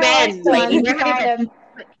while. Where have you been, lady?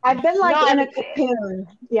 I've been like in a cocoon.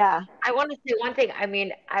 Yeah. I want to say one thing. I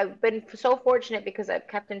mean, I've been so fortunate because I've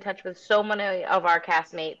kept in touch with so many of our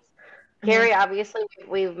castmates. Carrie, obviously,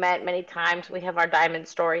 we've met many times. We have our diamond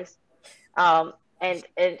stories. And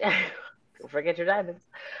don't forget your diamonds.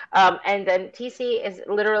 And then TC is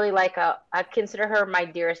literally like I consider her my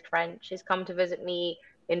dearest friend. She's come to visit me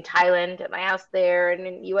in Thailand at my house there, and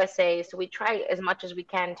in USA. So we try as much as we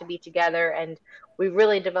can to be together, and we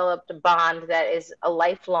really developed a bond that is a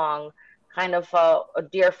lifelong kind of a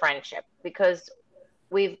dear friendship, because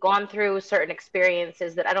we've gone through certain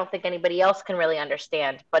experiences that I don't think anybody else can really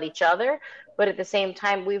understand but each other. But at the same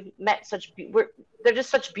time, we've met they're just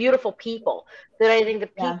such beautiful people that I think the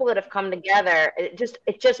people that have come together,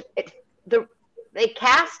 they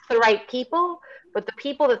cast the right people, but the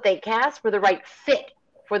people that they cast were the right fit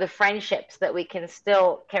for the friendships that we can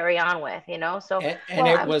still carry on with, So it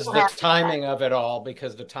was the timing of it all,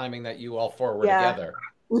 because the timing that you all four were together,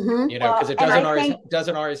 because it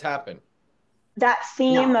doesn't always happen. That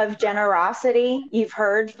theme of generosity you've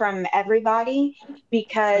heard from everybody,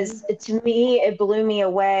 because to me, it blew me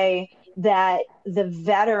away that the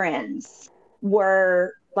veterans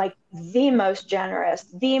were like the most generous,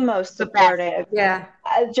 the most supportive.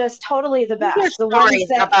 Just totally the best.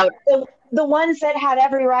 The ones that had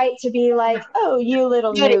every right to be like, oh, you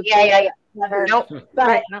little noob. Nope.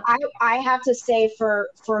 But I have to say, for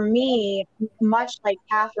me, much like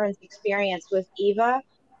Catherine's experience with Eva,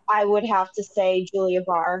 I would have to say Julia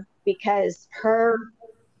Barr, because her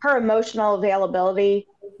emotional availability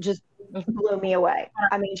just blew me away.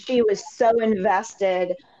 I mean, she was so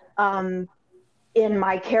invested in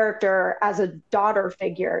my character as a daughter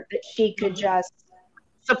figure that she could just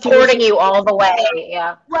supporting you all the way.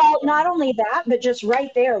 Yeah. Well, not only that, but just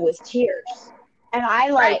right there with tears. And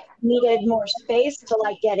I needed more space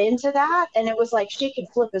to get into that. And it was like she could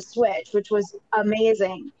flip a switch, which was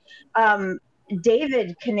amazing.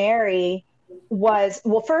 David Canary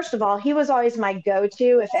first of all, he was always my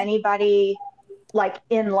go-to if anybody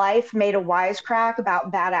in life made a wisecrack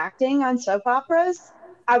about bad acting on soap operas.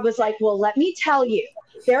 I was like, well, let me tell you,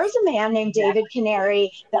 there's a man named David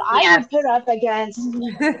Canary that I would put up against,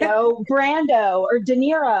 Brando or De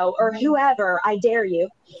Niro or whoever. I dare you.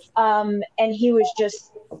 And he was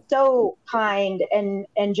just so kind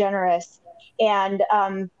and generous. And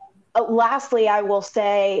lastly, I will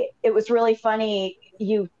say it was really funny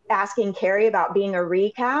you asking Carrie about being a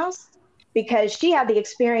recast, because she had the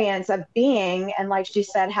experience of being, and like she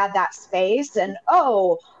said, had that space, and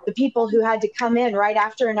the people who had to come in right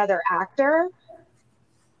after another actor.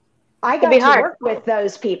 I got to work with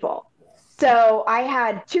those people. So I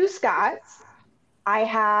had 2 Scotts. I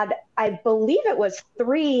had, I believe it was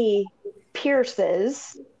 3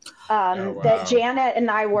 Pierces that Janet and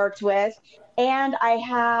I worked with. And I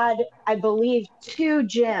had, I believe, 2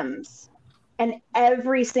 Jims. And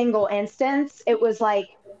every single instance, it was like,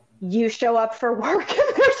 you show up for work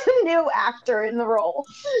and there's a new actor in the role.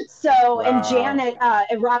 So, and Janet,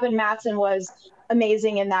 and Robin Matson was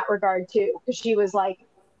amazing in that regard too, because she was like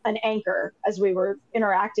an anchor as we were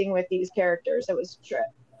interacting with these characters. It was a trip.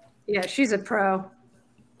 Yeah, she's a pro.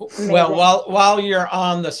 Amazing. Well, while you're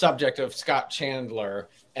on the subject of Scott Chandler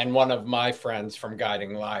and one of my friends from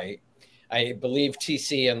Guiding Light, I believe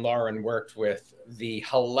TC and Lauren worked with the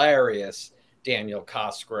hilarious Daniel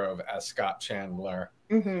Cosgrove as Scott Chandler.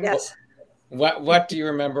 Yes. What do you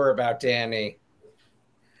remember about Danny?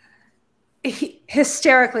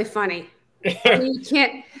 Hysterically funny. I mean, you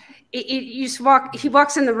can't. You just walk. He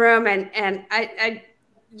walks in the room, and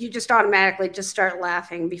you just automatically just start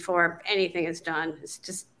laughing before anything is done. It's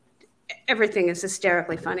just everything is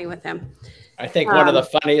hysterically funny with him. I think one of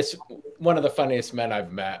the funniest men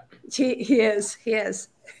I've met. He is.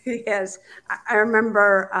 I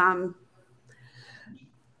remember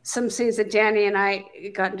some scenes that Danny and I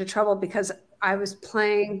got into trouble because I was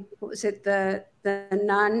playing. What was it? The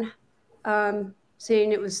nun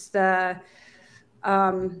scene. It was the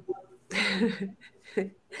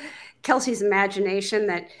Kelsey's imagination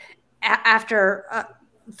that after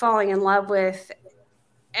falling in love with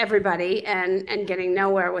everybody and getting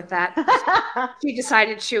nowhere with that, she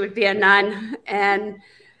decided she would be a nun, and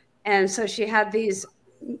so she had these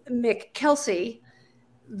Kelsey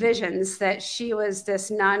visions that she was this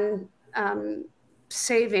nun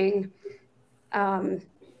saving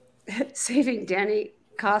Danny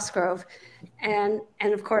Cosgrove, and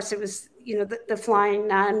of course it was the flying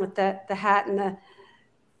nun with the hat and the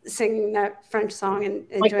singing that French song and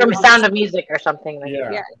like from Sound of Music or something.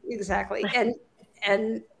 Yeah, exactly.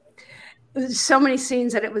 And so many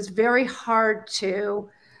scenes that it was very hard to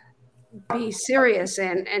be serious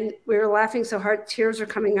in, and we were laughing so hard, tears are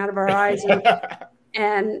coming out of our eyes,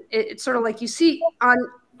 and it's sort of like you see on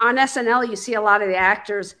SNL, you see a lot of the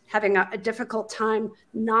actors having a difficult time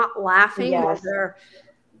not laughing while they're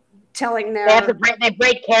telling their they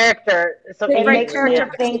break character. So they break character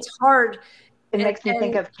because it's hard. It makes me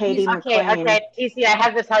think of Katie McLean. Okay, TC, I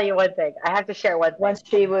have to tell you one thing. I have to share one thing. Once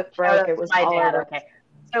she was broke, it was my all dad. over. Okay.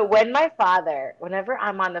 So whenever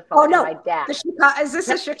I'm on the phone with my dad. Is this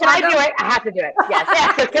a Chicago? Can I do it? I have to do it. Yes.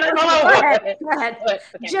 Go ahead.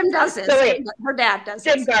 Okay. Jim does this. So wait, her dad does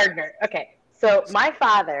Jim Gardner. Okay. So my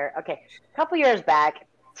father, a couple years back,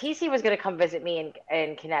 TC was going to come visit me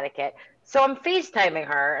in Connecticut. So I'm FaceTiming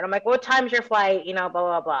her, and I'm like, what time's your flight? Blah,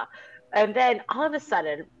 blah, blah. And then all of a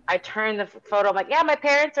sudden, I turn the photo. I'm like, yeah, my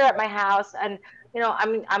parents are at my house, and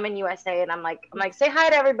I'm in USA, and I'm like, say hi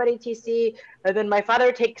to everybody, TC. And then my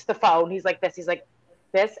father takes the phone. He's like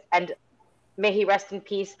this, and may he rest in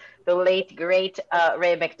peace, the late great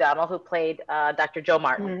Ray McDonald, who played Dr. Joe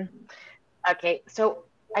Martin. Okay, so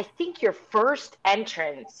I think your first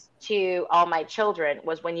entrance to All My Children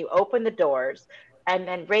was when you opened the doors, and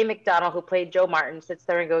then Ray McDonald, who played Joe Martin, sits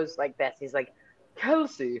there and goes like this. He's like,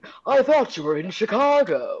 Kelsey, I thought you were in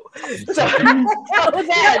Chicago. So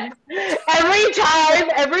then,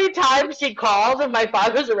 every time she calls and my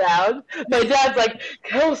father's around, my dad's like,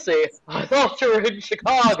 Kelsey, I thought you were in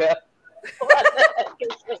Chicago. All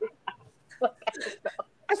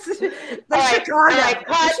right,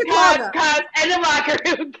 cut, and the locker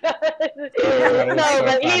room. No,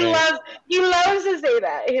 but he loves to say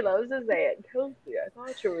that. He loves to say it. Kelsey, I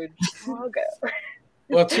thought you were in Chicago.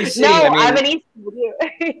 Well, TC, I'm an East.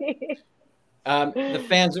 The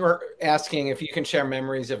fans were asking if you can share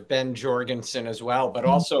memories of Ben Jorgensen as well, but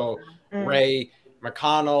also Ray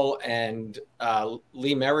McConnell and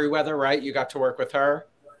Lee Merriweather, right? You got to work with her.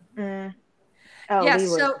 Oh, yes, Lee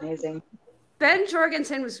was amazing. Ben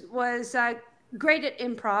Jorgensen was great at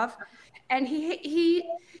improv, and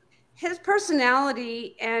his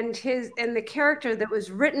personality and the character that was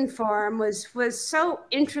written for him was so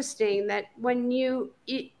interesting that when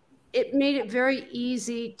it made it very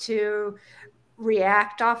easy to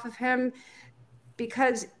react off of him,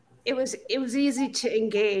 because it was easy to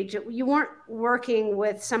engage. You weren't working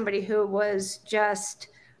with somebody who was just,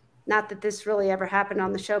 not that this really ever happened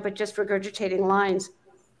on the show, but just regurgitating lines.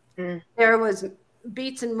 There was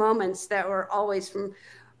beats and moments that were always from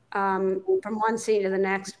one scene to the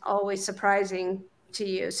next, always surprising to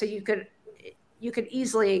you. So you could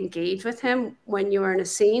easily engage with him when you were in a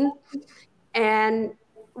scene. And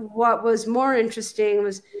what was more interesting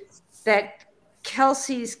was that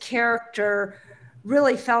Kelsey's character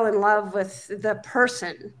really fell in love with the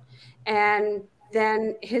person. And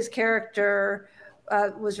then his character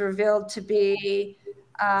was revealed to be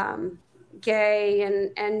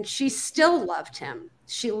gay, and she still loved him.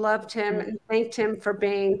 She loved him and thanked him for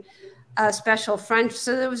being a special friend.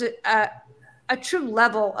 So there was a true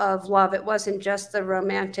level of love. It wasn't just the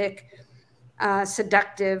romantic,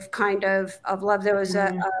 seductive kind of love. There was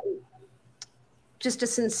just a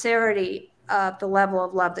sincerity of the level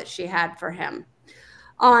of love that she had for him.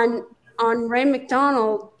 On Ray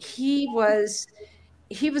McDonald, he was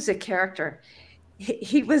a character.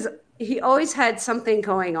 He always had something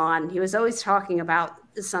going on. He was always talking about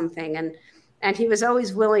something, and he was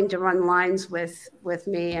always willing to run lines with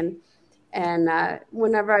me. And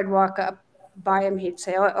whenever I'd walk up by him, he'd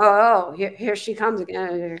say, "Oh, here she comes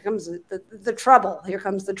again. Here comes the trouble. Here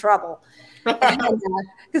comes the trouble."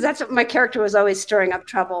 Because that's what my character was, always stirring up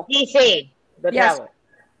trouble. DC, the Yes. trouble.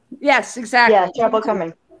 Yes, exactly. Yeah, trouble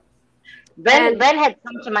coming. Ben had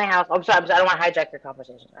come to my house. I'm sorry, I don't want to hijack your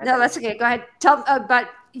conversation. No, that's okay. Go ahead. Tell about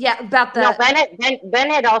the. No, Ben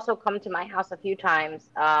had also come to my house a few times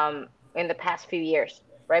in the past few years,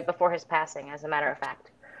 right before his passing, as a matter of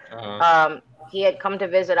fact. He had come to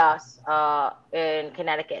visit us in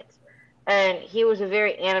Connecticut, and he was a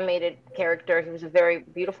very animated character. He was a very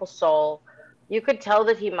beautiful soul. You could tell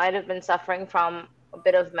that he might have been suffering from a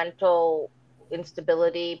bit of mental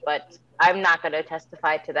instability, but I'm not going to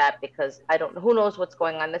testify to that because I don't know. Who knows what's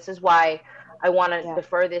going on? This is why I want to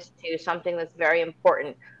defer this to something that's very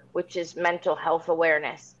important, which is mental health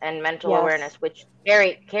awareness and mental awareness, which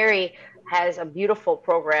Carrie has a beautiful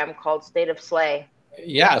program called State of Slay.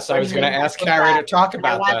 Yes, I was going to ask Carrie to talk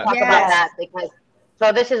about that. I want to talk about that because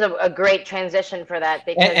so this is a great transition for that.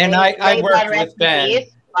 Because I worked with Ben.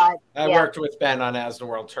 I Yeah. worked with Ben on As the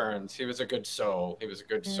World Turns. He was a good soul. He was a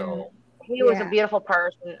good soul. He was a beautiful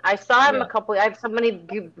person. I saw him I have so many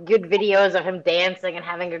good videos of him dancing and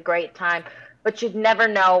having a great time, but you'd never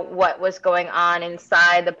know what was going on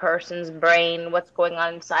inside the person's brain, what's going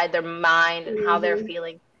on inside their mind and how they're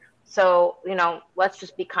feeling. So, you know, let's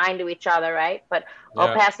just be kind to each other, right? But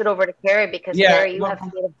I'll pass it over to Carrie because Carrie, you have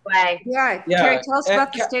State of Slay. Yeah, Carrie, tell us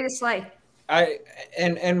about the State of Slay.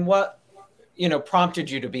 And what, you know, prompted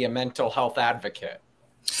you to be a mental health advocate?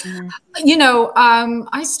 You know,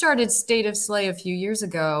 I started State of Slay a few years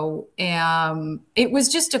ago, and it was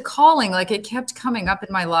just a calling. Like, it kept coming up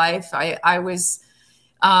in my life. I was,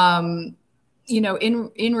 you know,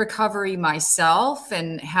 in recovery myself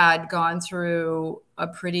and had gone through a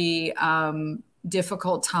pretty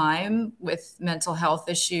difficult time with mental health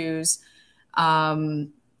issues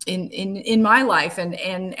in my life.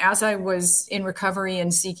 And as I was in recovery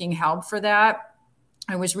and seeking help for that,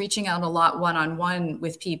 I was reaching out a lot one-on-one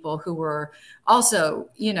with people who were also,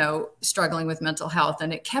 you know, struggling with mental health.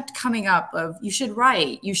 And it kept coming up of, you should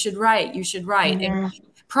write, you should write, you should write. And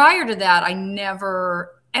prior to that, I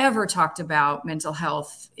never, ever talked about mental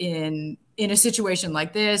health in a situation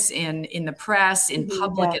like this, in the press, in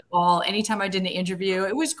public at all. Anytime I did an interview,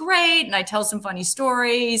 it was great. And I tell some funny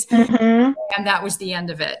stories and that was the end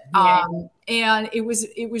of it. And it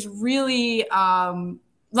was really,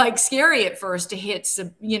 like scary at first to hit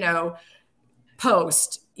some, you know,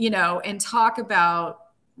 post, you know, and talk about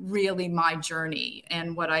really my journey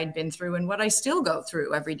and what I'd been through and what I still go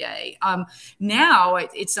through every day. Now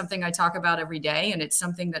it's something I talk about every day, and it's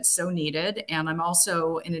something that's so needed. And I'm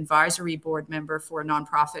also an advisory board member for a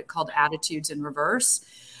nonprofit called Attitudes in Reverse.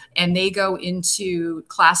 And they go into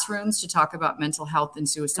classrooms to talk about mental health and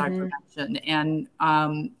suicide prevention. And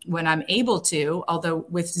when I'm able to, although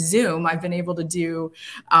with Zoom, I've been able to do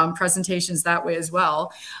presentations that way as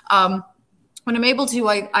well. When I'm able to,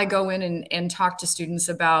 I go in and talk to students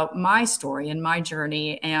about my story and my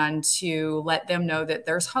journey, and to let them know that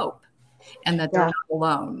there's hope and that they're not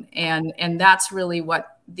alone. And that's really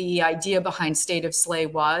what the idea behind State of Slay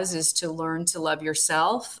was, is to learn to love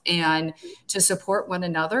yourself and to support one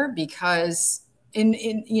another, because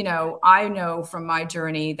you know, I know from my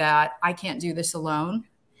journey that I can't do this alone.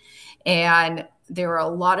 And there are a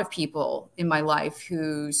lot of people in my life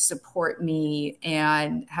who support me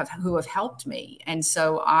and who have helped me. And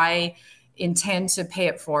so I intend to pay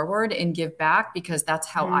it forward and give back, because that's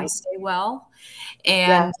how I stay well.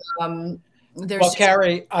 And well,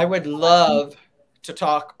 Carrie, I would love to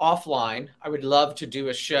talk offline. I would love to do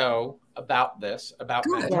a show about this, about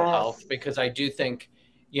mental health, because I do think,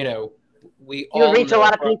 you know, we all reach a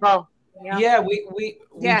lot of people. Yeah, we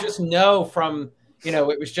just know from, you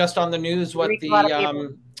know, it was just on the news what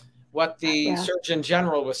the Surgeon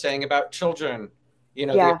General was saying about children, you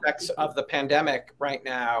know, the effects of the pandemic right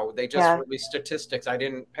now. They just released statistics. I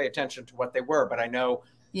didn't pay attention to what they were, but I know.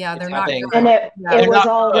 Yeah, they're not. And it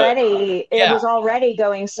was already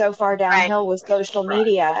going so far downhill with social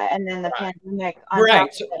media, and then the pandemic.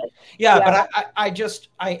 But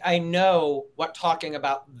I know what talking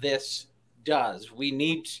about this does. We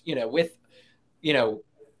need, you know, with, you know,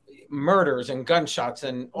 murders and gunshots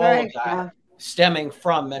and all of that stemming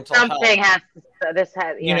from mental health.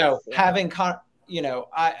 You know, having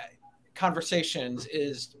conversations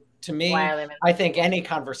is, to me, I think any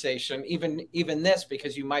conversation, even this,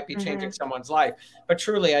 because you might be changing someone's life, but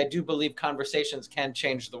truly, I do believe conversations can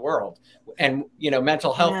change the world. And, you know,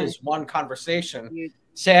 mental health is one conversation,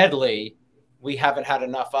 sadly, we haven't had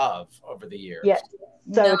enough of over the years. Yes.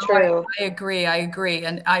 So true. I agree.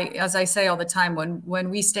 And as I say all the time, when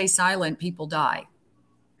we stay silent, people die.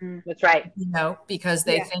 That's right. You know, because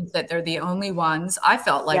they think that they're the only ones. I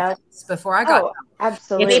felt like this before I got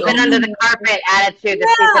absolutely. It's even under the carpet attitude.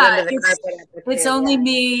 It's only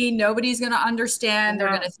me. Nobody's going to understand. They're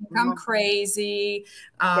going to think I'm crazy.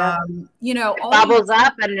 You know, it bubbles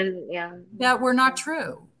up and then, that were not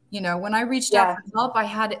true. You know, when I reached out for help, I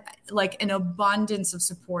had like an abundance of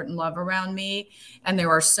support and love around me. And there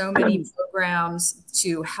are so many programs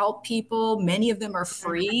to help people. Many of them are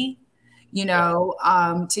free, you know,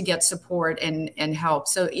 to get support and help.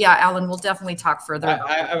 So yeah, Alan, we'll definitely talk further.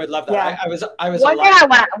 I would love that. Yeah. I was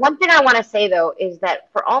one thing I want to say though, is that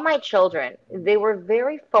for all my children, they were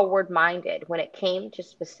very forward minded when it came to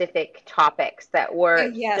specific topics that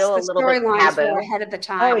were still a little bit taboo. Were ahead of the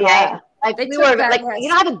time. Oh yeah. Like we were like, you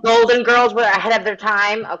know how the Golden Girls were ahead of their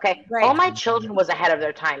time? Okay. Right. All my children was ahead of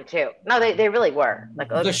their time too. No, they really were. Like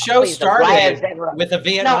the show started with a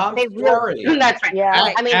Vietnam story. That's right.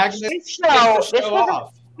 Yeah. I mean,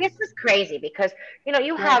 this was crazy because, you know,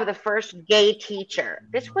 you have the first gay teacher.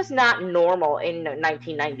 This was not normal in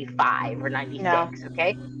 1995 or 96,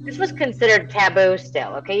 okay? This was considered taboo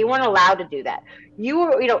still, okay? You weren't allowed to do that. You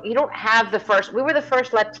were, you know, you don't have we were the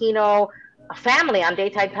first Latino family on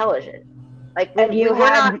daytime television. Like, and you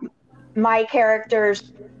had my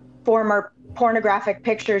character's former pornographic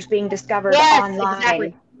pictures being discovered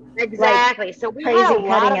online. Exactly. Like, so we had a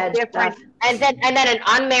lot of different, and then an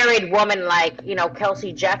unmarried woman like, you know,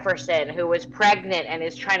 Kelsey Jefferson, who was pregnant and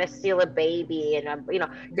is trying to steal a baby, and you know,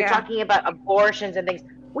 you're talking about abortions and things.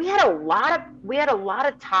 We had a lot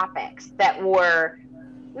of topics that were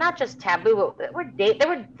not just taboo, but they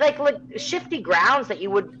were like shifty grounds that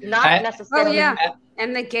you would not necessarily.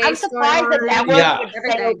 And the gay. I'm surprised that network would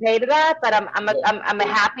say okay to that, but I'm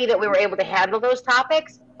happy that we were able to handle those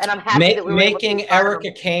topics, and I'm happy that we were making able to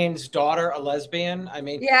Erica Kane's daughter a lesbian. I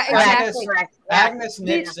mean, Agnes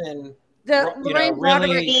Nixon, genius,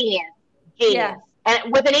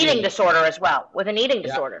 and with an eating disorder as well. With an eating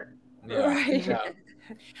disorder.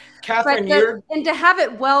 Catherine, and to have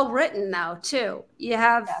it well written though too.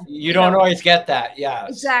 You don't always get that. Yeah.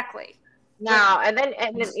 Exactly. No, and then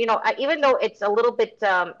you know, even though it's a little bit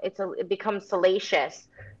it becomes salacious,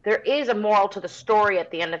 there is a moral to the story at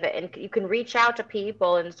the end of it, and you can reach out to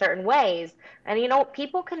people in certain ways, and you know,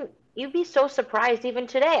 you'd be so surprised even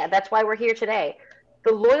today. That's why we're here today.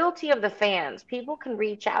 The loyalty of the fans, people can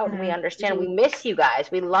reach out and we understand. We miss you guys.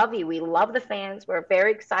 We love you. We love the fans. We're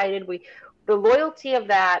very excited. The loyalty of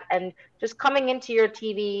that, and just coming into your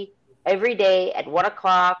TV every day at 1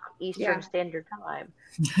 o'clock Eastern Standard Time.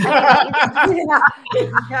 It's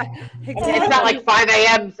not like 5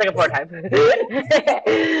 a.m. Singapore time.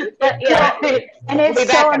 But, and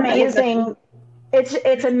it's so amazing.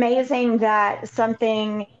 It's amazing that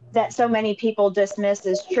something that so many people dismiss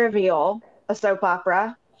as trivial, a soap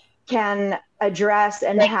opera, can address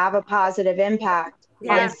and have a positive impact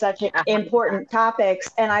on such important topics.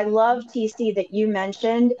 And I love, TC, that you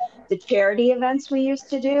mentioned the charity events we used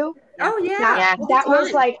to do. Oh that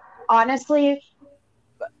was like, honestly,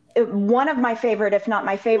 one of my favorite, if not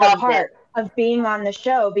my favorite part of being on the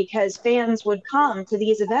show, because fans would come to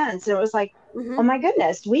these events and it was like, oh my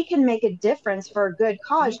goodness, we can make a difference for a good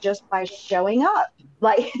cause just by showing up.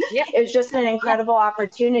 Like it was just an incredible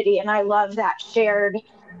opportunity. And I love that shared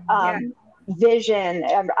vision.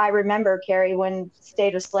 I remember, Carrie, when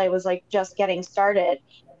State of Slay was like just getting started,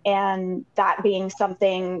 and that being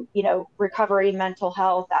something, you know, recovery, mental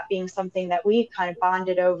health, that being something that we kind of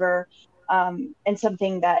bonded over, and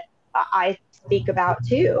something that I speak about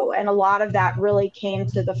too. And a lot of that really came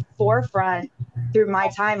to the forefront through my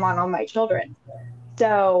time on All My Children.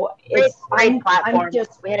 So it's great platform.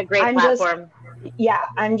 We had a great platform.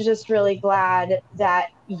 I'm just really glad that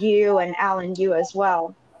you and Alan, you as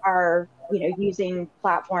well, are, you know, using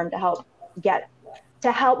platform to help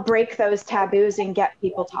break those taboos and get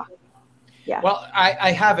people talking. Well,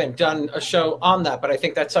 I haven't done a show on that, but I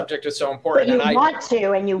think that subject is so important. But you want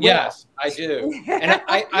to, and you will. Yes, I do. And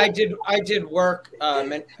I did work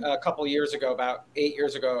a couple years ago, about 8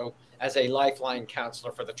 years ago, as a Lifeline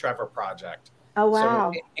counselor for the Trevor Project. Oh,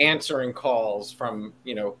 wow. So answering calls from,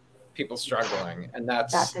 you know, people struggling, and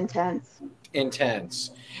that's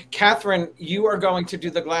intense. Catherine, you are going to do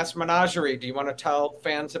the Glass Menagerie. Do you want to tell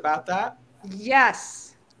fans about that?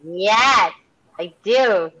 Yes, I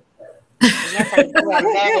do. Yes, I do.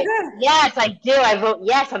 Yes, I do. I vote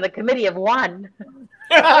yes on the committee of one.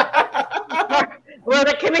 We're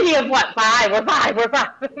the committee of what? 5. We're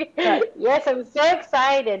 5. Right. Yes, I'm so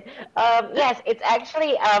excited. Yes, it's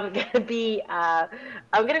actually gonna be. I'm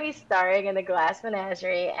gonna be starring in the Glass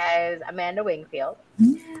Menagerie as Amanda Wingfield,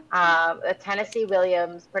 a Tennessee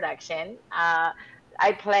Williams production.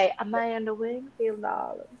 I play Am I on the Wingfield,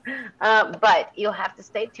 darling? But you'll have to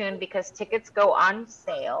stay tuned because tickets go on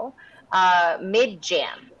sale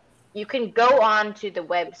mid-Jan. You can go on to the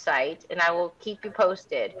website, and I will keep you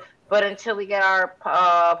posted. But until we get our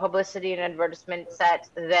publicity and advertisement set,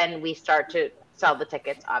 then we start to sell the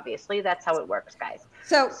tickets. Obviously, that's how it works, guys.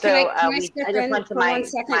 So can I step I just in went to for 1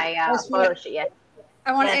 second? my photo shoot. Yes.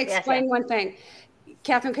 I want to explain one thing,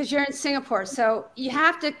 Catherine, because you're in Singapore, so you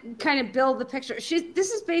have to kind of build the picture.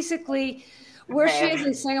 This is basically where she is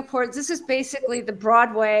in Singapore. This is basically the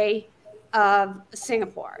Broadway of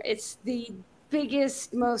Singapore. It's the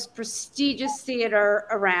biggest, most prestigious theater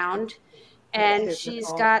around, and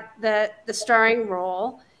she's got the starring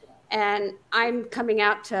role, and I'm coming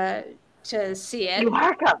out to see it. You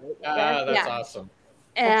are coming. That's awesome.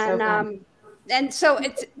 And so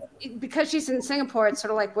it's because she's in Singapore, it's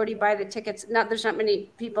sort of like, where do you buy the tickets? There's not many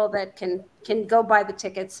people that can go buy the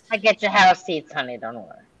tickets. I get your house seats, honey, don't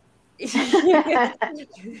worry. I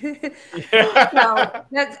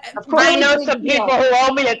know some people who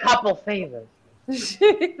owe me a couple favors.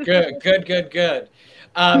 Good.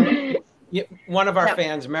 One of our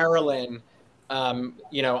fans, Marilyn, on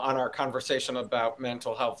our conversation about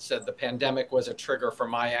mental health, said the pandemic was a trigger for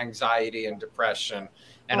my anxiety and depression,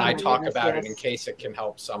 and I talk about it in case it can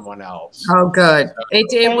help someone else. Oh, good. So,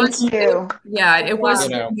 it was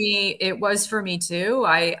for me. It was for me too.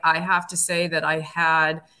 I have to say that I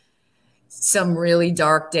had some really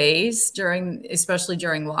dark days especially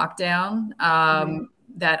during lockdown.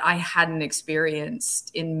 That I hadn't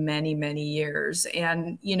experienced in many, many years.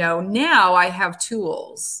 And, now I have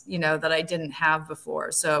tools, that I didn't have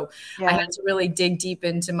before. So I had to really dig deep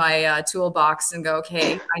into my toolbox and go,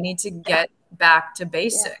 okay, I need to get back to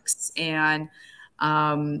basics and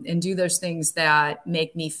do those things that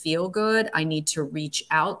make me feel good. I need to reach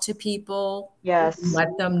out to people,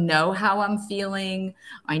 let them know how I'm feeling.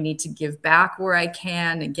 I need to give back where I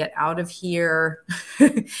can and get out of here,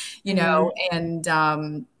 and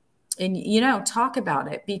talk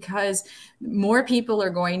about it, because more people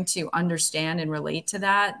are going to understand and relate to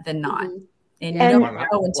that than not. And you don't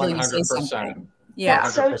know until 100%. You say something. Yeah,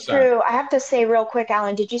 that's so true. I have to say real quick,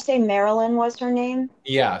 Alan, did you say Marilyn was her name?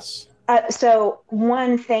 Yes. So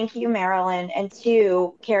one, thank you, Marilyn. And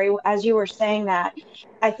two, Carrie, as you were saying that,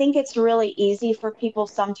 I think it's really easy for people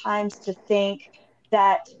sometimes to think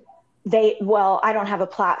that I don't have a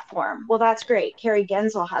platform. Well, that's great. Carrie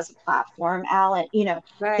Genzel has a platform. Alan,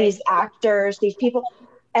 these actors, these people,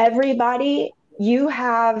 everybody, you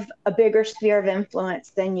have a bigger sphere of influence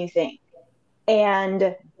than you think.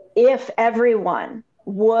 And if everyone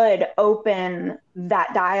would open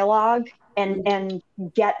that dialogue and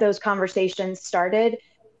get those conversations started,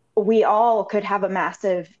 we all could have a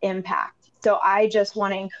massive impact. So I just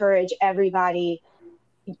want to encourage everybody.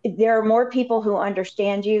 There are more people who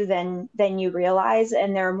understand you than you realize,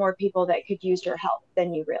 and there are more people that could use your help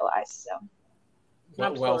than you realize.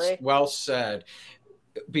 So, well said.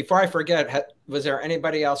 Before I forget, was there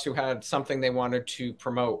anybody else who had something they wanted to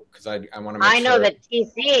promote? Because I want to make sure. I know that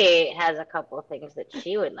TC has a couple of things that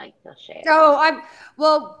she would like to share.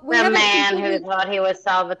 The man who thought he was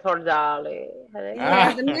Salvatore Dali.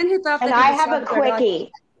 Yeah, the man who thought that. And I have a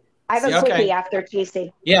quickie. I have a quickie after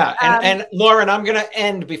TC. Yeah, and Lauren, I'm going to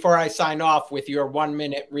end before I sign off with your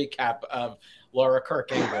 1-minute recap of Laura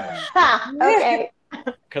Kirk English. Okay.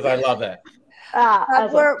 Because I love it.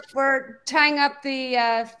 We're tying up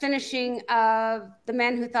the finishing of The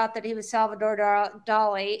Man Who Thought That He Was Salvador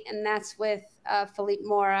Dali, and that's with Philippe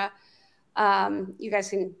Mora. You guys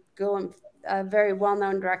can go and a very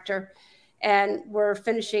well-known director. And we're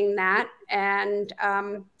finishing that, and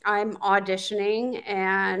I'm auditioning,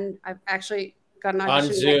 and I've actually got an audition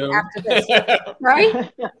on Zoom after this,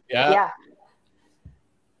 right? Yeah.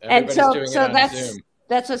 And so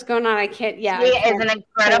that's what's going on. I can't. Yeah, she is an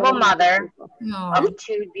incredible mother of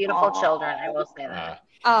 2 beautiful children. I will say that.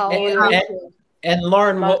 And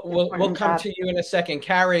Lauren, we'll come to you in a second.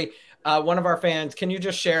 Carrie, one of our fans, can you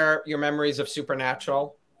just share your memories of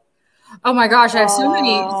Supernatural? Oh my gosh, I have so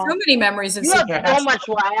many memories of Supernatural. You have so much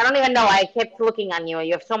work. I don't even know. I kept looking on you.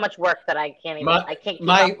 You have so much work that I can't even. I can't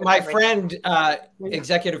keep my friend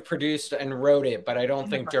executive produced and wrote it, but I don't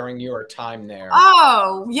think during your time there.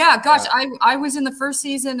 Oh yeah, gosh, I was in the first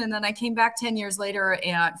season, and then I came back 10 years later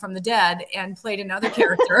and from the dead and played another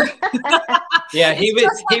character. Yeah, he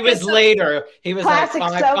was later. He was classic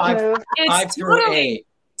like five through 8.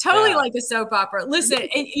 Totally like a soap opera. Listen,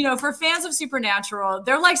 for fans of Supernatural,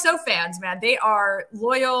 they're like so fans, man. They are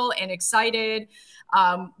loyal and excited.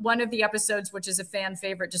 One of the episodes, which is a fan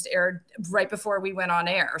favorite, just aired right before we went on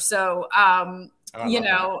air. So You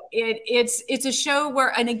know, it's a show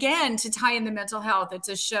where, and again, to tie in the mental health, it's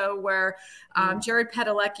a show where Jared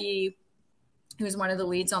Padalecki, who's one of the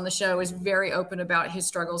leads on the show, is very open about his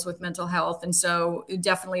struggles with mental health. And so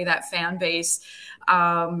definitely that fan base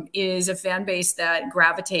is a fan base that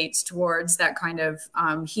gravitates towards that kind of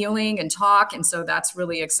healing and talk. And so that's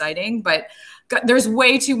really exciting. But there's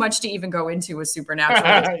way too much to even go into with Supernatural.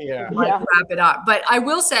 Wrap it up. But I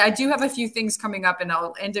will say I do have a few things coming up, and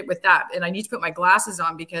I'll end it with that. And I need to put my glasses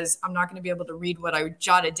on because I'm not going to be able to read what I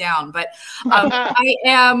jotted down. But I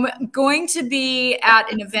am going to be at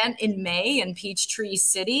an event in May in Peachtree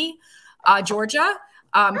City, Georgia,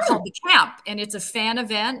 called The Camp. And it's a fan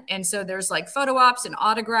event. And so there's like photo ops and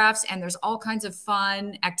autographs, and there's all kinds of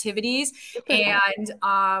fun activities.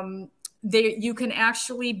 And you can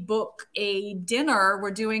actually book a dinner.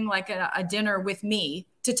 We're doing like a dinner with me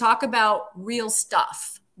to talk about real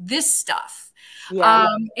stuff, this stuff.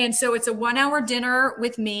 And so it's a 1-hour dinner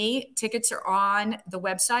with me. Tickets are on the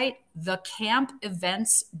website,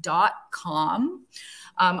 thecampevents.com.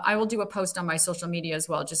 I will do a post on my social media as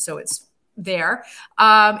well, just so it's there.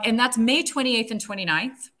 And that's May 28th and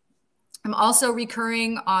 29th. I'm also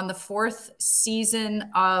recurring on the 4th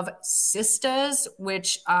season of Sisters,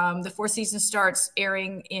 which the 4th season starts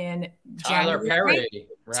airing in January. Perry,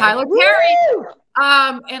 right? Tyler Perry.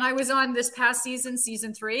 And I was on this past season,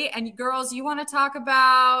 season 3. And girls, you want to talk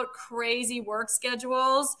about crazy work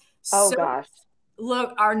schedules? Oh, gosh.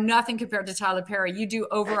 Look, are nothing compared to Tyler Perry. You do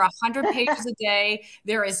over 100 pages a day.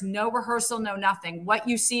 There is no rehearsal, no nothing. What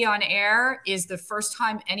you see on air is the first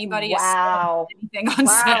time anybody has said anything on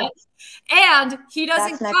set. And he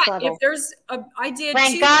doesn't cut. If there's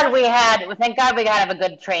Thank God we have a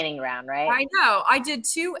good training round, right? I know. I did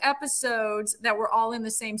 2 episodes that were all in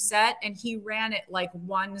the same set, and he ran it like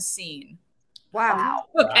one scene. Wow.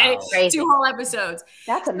 Okay. Wow. 2 whole episodes.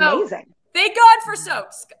 That's amazing. Thank God for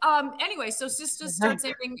soaps. Anyway, so Sisters starts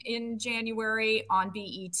airing in January on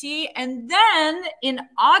BET. And then in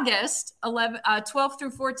August 12th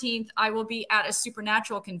through 14th, I will be at a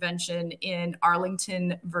Supernatural convention in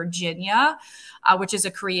Arlington, Virginia, which is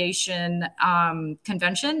a creation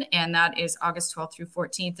convention. And that is August 12th through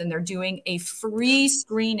 14th. And they're doing a free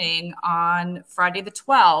screening on Friday the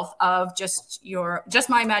 12th of Just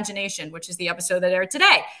My Imagination, which is the episode that aired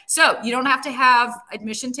today. So you don't have to have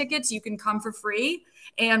admission tickets. You can come for free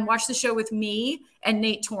and watch the show with me and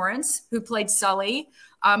Nate Torrance, who played Sully,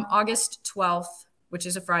 August 12th, which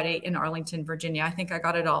is a Friday in Arlington, Virginia. I think I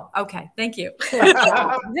got it all. Okay, thank you.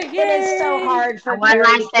 It is so hard for one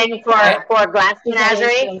last thing for Glass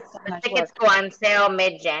Menagerie. The tickets go on sale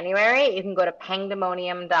mid-January. You can go to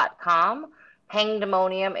pangdemonium.com.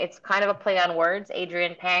 Pangdemonium, it's kind of a play on words.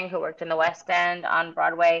 Adrian Pang, who worked in the West End on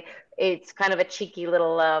Broadway, it's kind of a cheeky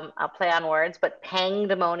little play on words, but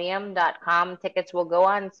pangdemonium.com. Tickets will go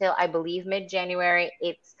on sale, I believe, mid-January.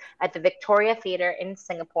 It's at the Victoria Theatre in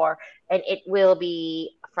Singapore, and it will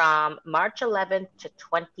be from March 11th to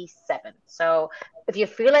 27th. So if you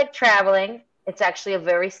feel like traveling, it's actually a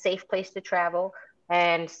very safe place to travel,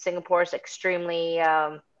 and Singapore is extremely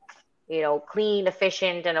clean,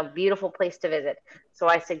 efficient, and a beautiful place to visit. So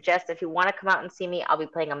I suggest if you want to come out and see me, I'll be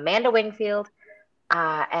playing Amanda Wingfield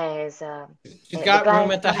as she's got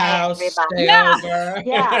room at the house. Stay over.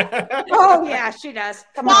 Yeah. Oh yeah, she does.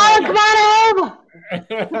 Come on home.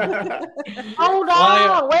 Hold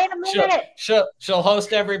on. Wait a minute. She'll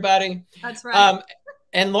host everybody. That's right.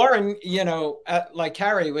 And Lauren, like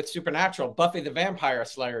Carrie with Supernatural, Buffy the Vampire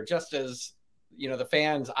Slayer, just as the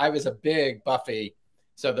fans. I was a big Buffy.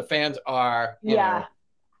 So the fans are,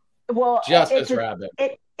 just as rabid.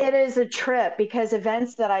 It is a trip because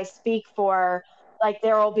events that I speak for, like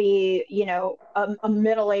there will be, a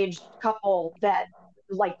middle-aged couple that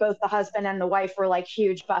like both the husband and the wife were like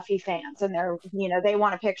huge Buffy fans, and they're, they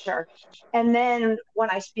want a picture. And then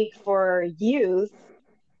when I speak for youth,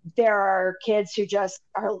 there are kids who just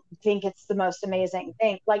think it's the most amazing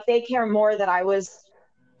thing. Like they care more that I was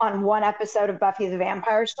on one episode of Buffy the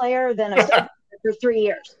Vampire Slayer than for 3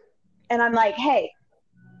 years. And I'm like, hey,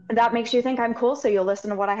 that makes you think I'm cool, so you'll listen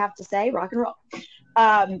to what I have to say, rock and roll.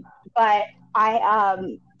 But I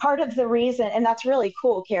part of the reason, and that's really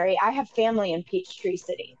cool, Carrie, I have family in Peachtree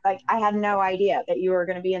City. Like I had no idea that you were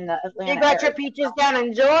going to be in the Atlanta You got area. your peaches down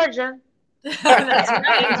in Georgia. That's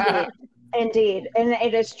right. Indeed. And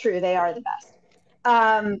it is true, they are the best.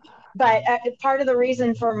 But part of the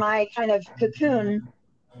reason for my kind of cocoon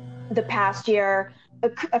the past year,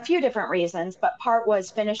 a few different reasons, but part was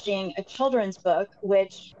finishing a children's book,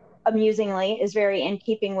 which amusingly is very in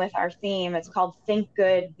keeping with our theme. It's called Think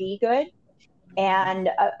Good, Be Good, and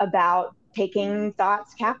about taking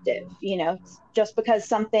thoughts captive, you know, just because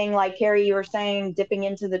something like Carrie, you were saying, dipping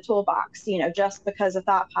into the toolbox, you know, just because a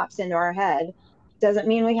thought pops into our head doesn't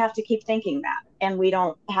mean we have to keep thinking that, and we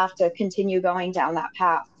don't have to continue going down that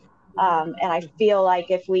path. And I feel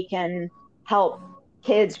like if we can help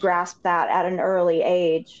kids grasp that at an early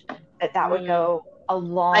age, that would go a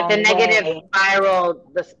long like the negative way.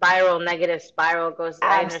 spiral, negative spiral goes.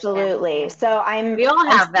 Absolutely. So we all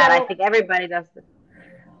have that. I think everybody does this.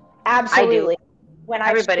 Absolutely. When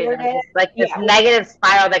everybody does it, like this negative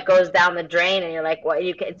spiral that goes down the drain, and you're like, well,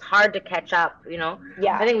 it's hard to catch up, you know?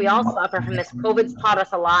 Yeah. I think we all suffer from this. COVID's taught us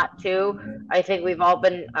a lot too. I think we've all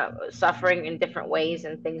been suffering in different ways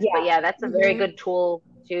and things. But yeah, that's a very good tool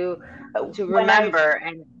to remember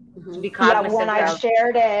and to be cognizant. Yeah, when I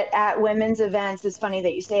shared it at women's events, it's funny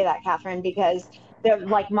that you say that, Catherine, because they're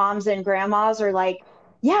like moms and grandmas are like,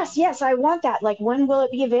 yes, I want that. Like, when will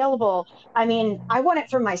it be available? I mean, I want it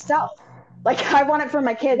for myself. Like, I want it for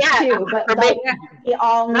my kids too, but we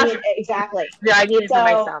all need it. Exactly. Yeah, I need it for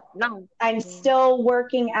myself. No, I'm still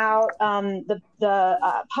working out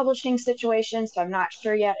the publishing situation, so I'm not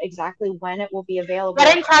sure yet exactly when it will be available.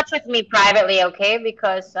 Get in touch with me privately, okay?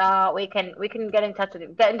 Because we can get in touch with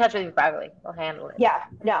you. Get in touch with me privately. We'll handle it. Yeah,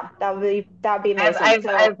 no, that would be amazing.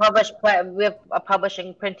 I've published. We have a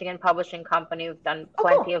printing and publishing company. We've done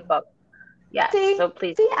plenty of books. Yeah, so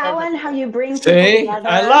please. See, Alan, how you bring people together.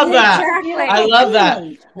 I love that. I love that.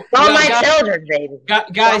 All my children, baby.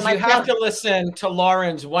 Guys, you have to listen to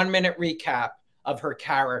Lauren's 1-minute recap of her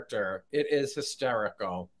character. It is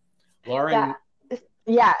hysterical. Lauren.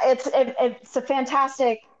 Yeah, it's a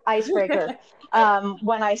fantastic icebreaker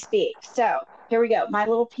when I speak. So here we go. My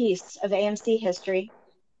little piece of AMC history,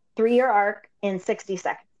 3-year arc in 60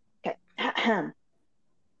 seconds. Okay.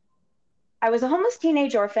 I was a homeless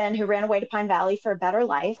teenage orphan who ran away to Pine Valley for a better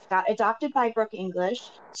life, got adopted by Brooke English,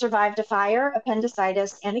 survived a fire,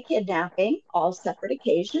 appendicitis, and a kidnapping, all separate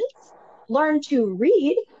occasions, learned to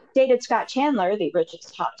read, dated Scott Chandler, the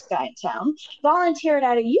richest, hottest guy in town, volunteered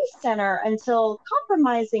at a youth center until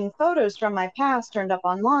compromising photos from my past turned up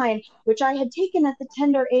online, which I had taken at the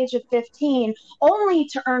tender age of 15, only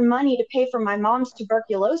to earn money to pay for my mom's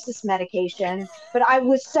tuberculosis medication. But I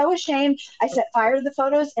was so ashamed, I set fire to the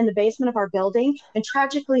photos in the basement of our building, and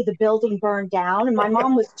tragically the building burned down, and my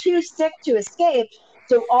mom was too sick to escape.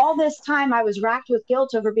 So all this time I was racked with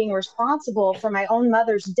guilt over being responsible for my own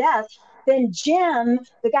mother's death. Then Jim,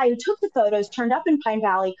 the guy who took the photos, turned up in Pine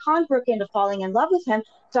Valley, conned Brooke into falling in love with him.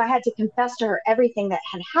 So I had to confess to her everything that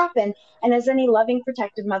had happened. And as any loving,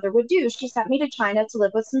 protective mother would do, she sent me to China to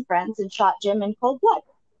live with some friends and shot Jim in cold blood.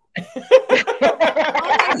 Wait.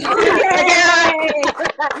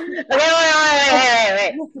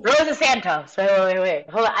 Rosa Santos. Wait.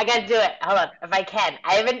 Hold on. I gotta do it. Hold on. If I can.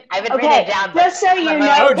 I haven't written it down. Just so you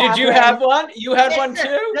know. Oh, did you have one? You had one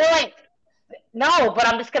too? No, but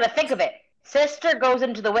I'm just going to think of it. Sister goes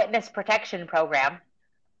into the witness protection program.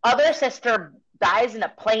 Other sister dies in a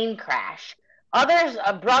plane crash. Father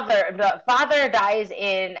dies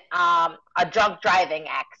in a drunk driving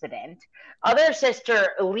accident. Other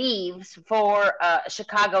sister leaves for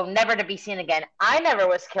Chicago, never to be seen again. I never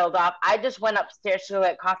was killed off. I just went upstairs to go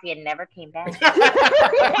get coffee and never came back.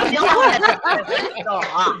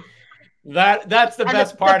 That's the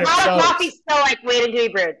best part of soaps. Coffee's still like waiting to be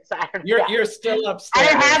brewed. So you're still upstairs. I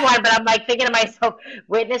didn't have one, but I'm like thinking to myself,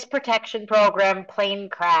 witness protection program, plane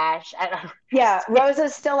crash. Yeah,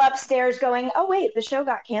 Rosa's still upstairs going, oh wait, the show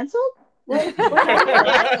got canceled?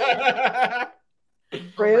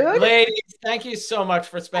 Rude. Ladies, thank you so much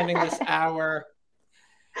for spending this hour.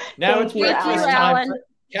 Now it's breakfast time.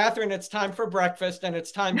 Catherine, it's time for breakfast and it's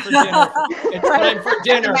time for dinner. It's time for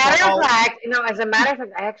dinner. As a matter of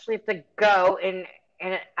fact, I actually have to go in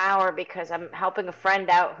an hour because I'm helping a friend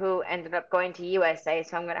out who ended up going to USA.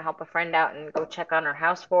 So I'm going to help a friend out and go check on her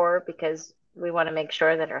house for her because we want to make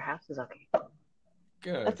sure that her house is okay.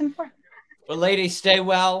 Good. That's important. Well, ladies, stay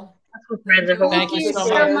well. Thank you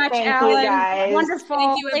so much, Alan. Wonderful.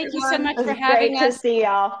 Thank you so much for having us. Great to see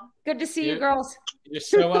y'all. Good to see you, girls. You're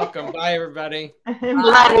so welcome. Bye, everybody.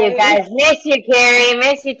 Love you guys. Miss you, Carrie.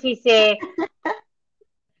 Miss you, TC.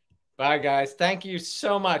 Bye, guys. Thank you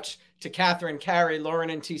so much to Catherine, Carrie,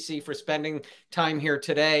 Lauren, and TC for spending time here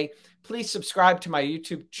today. Please subscribe to my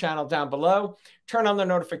YouTube channel down below. Turn on the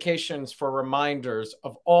notifications for reminders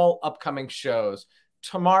of all upcoming shows.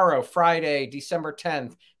 Tomorrow, Friday, December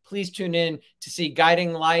 10th, please tune in to see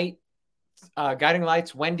Guiding Lights,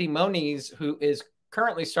 Wendy Moniz, who is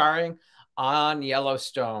currently starring on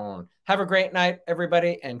Yellowstone. Have a great night,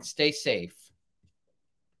 everybody, and stay safe.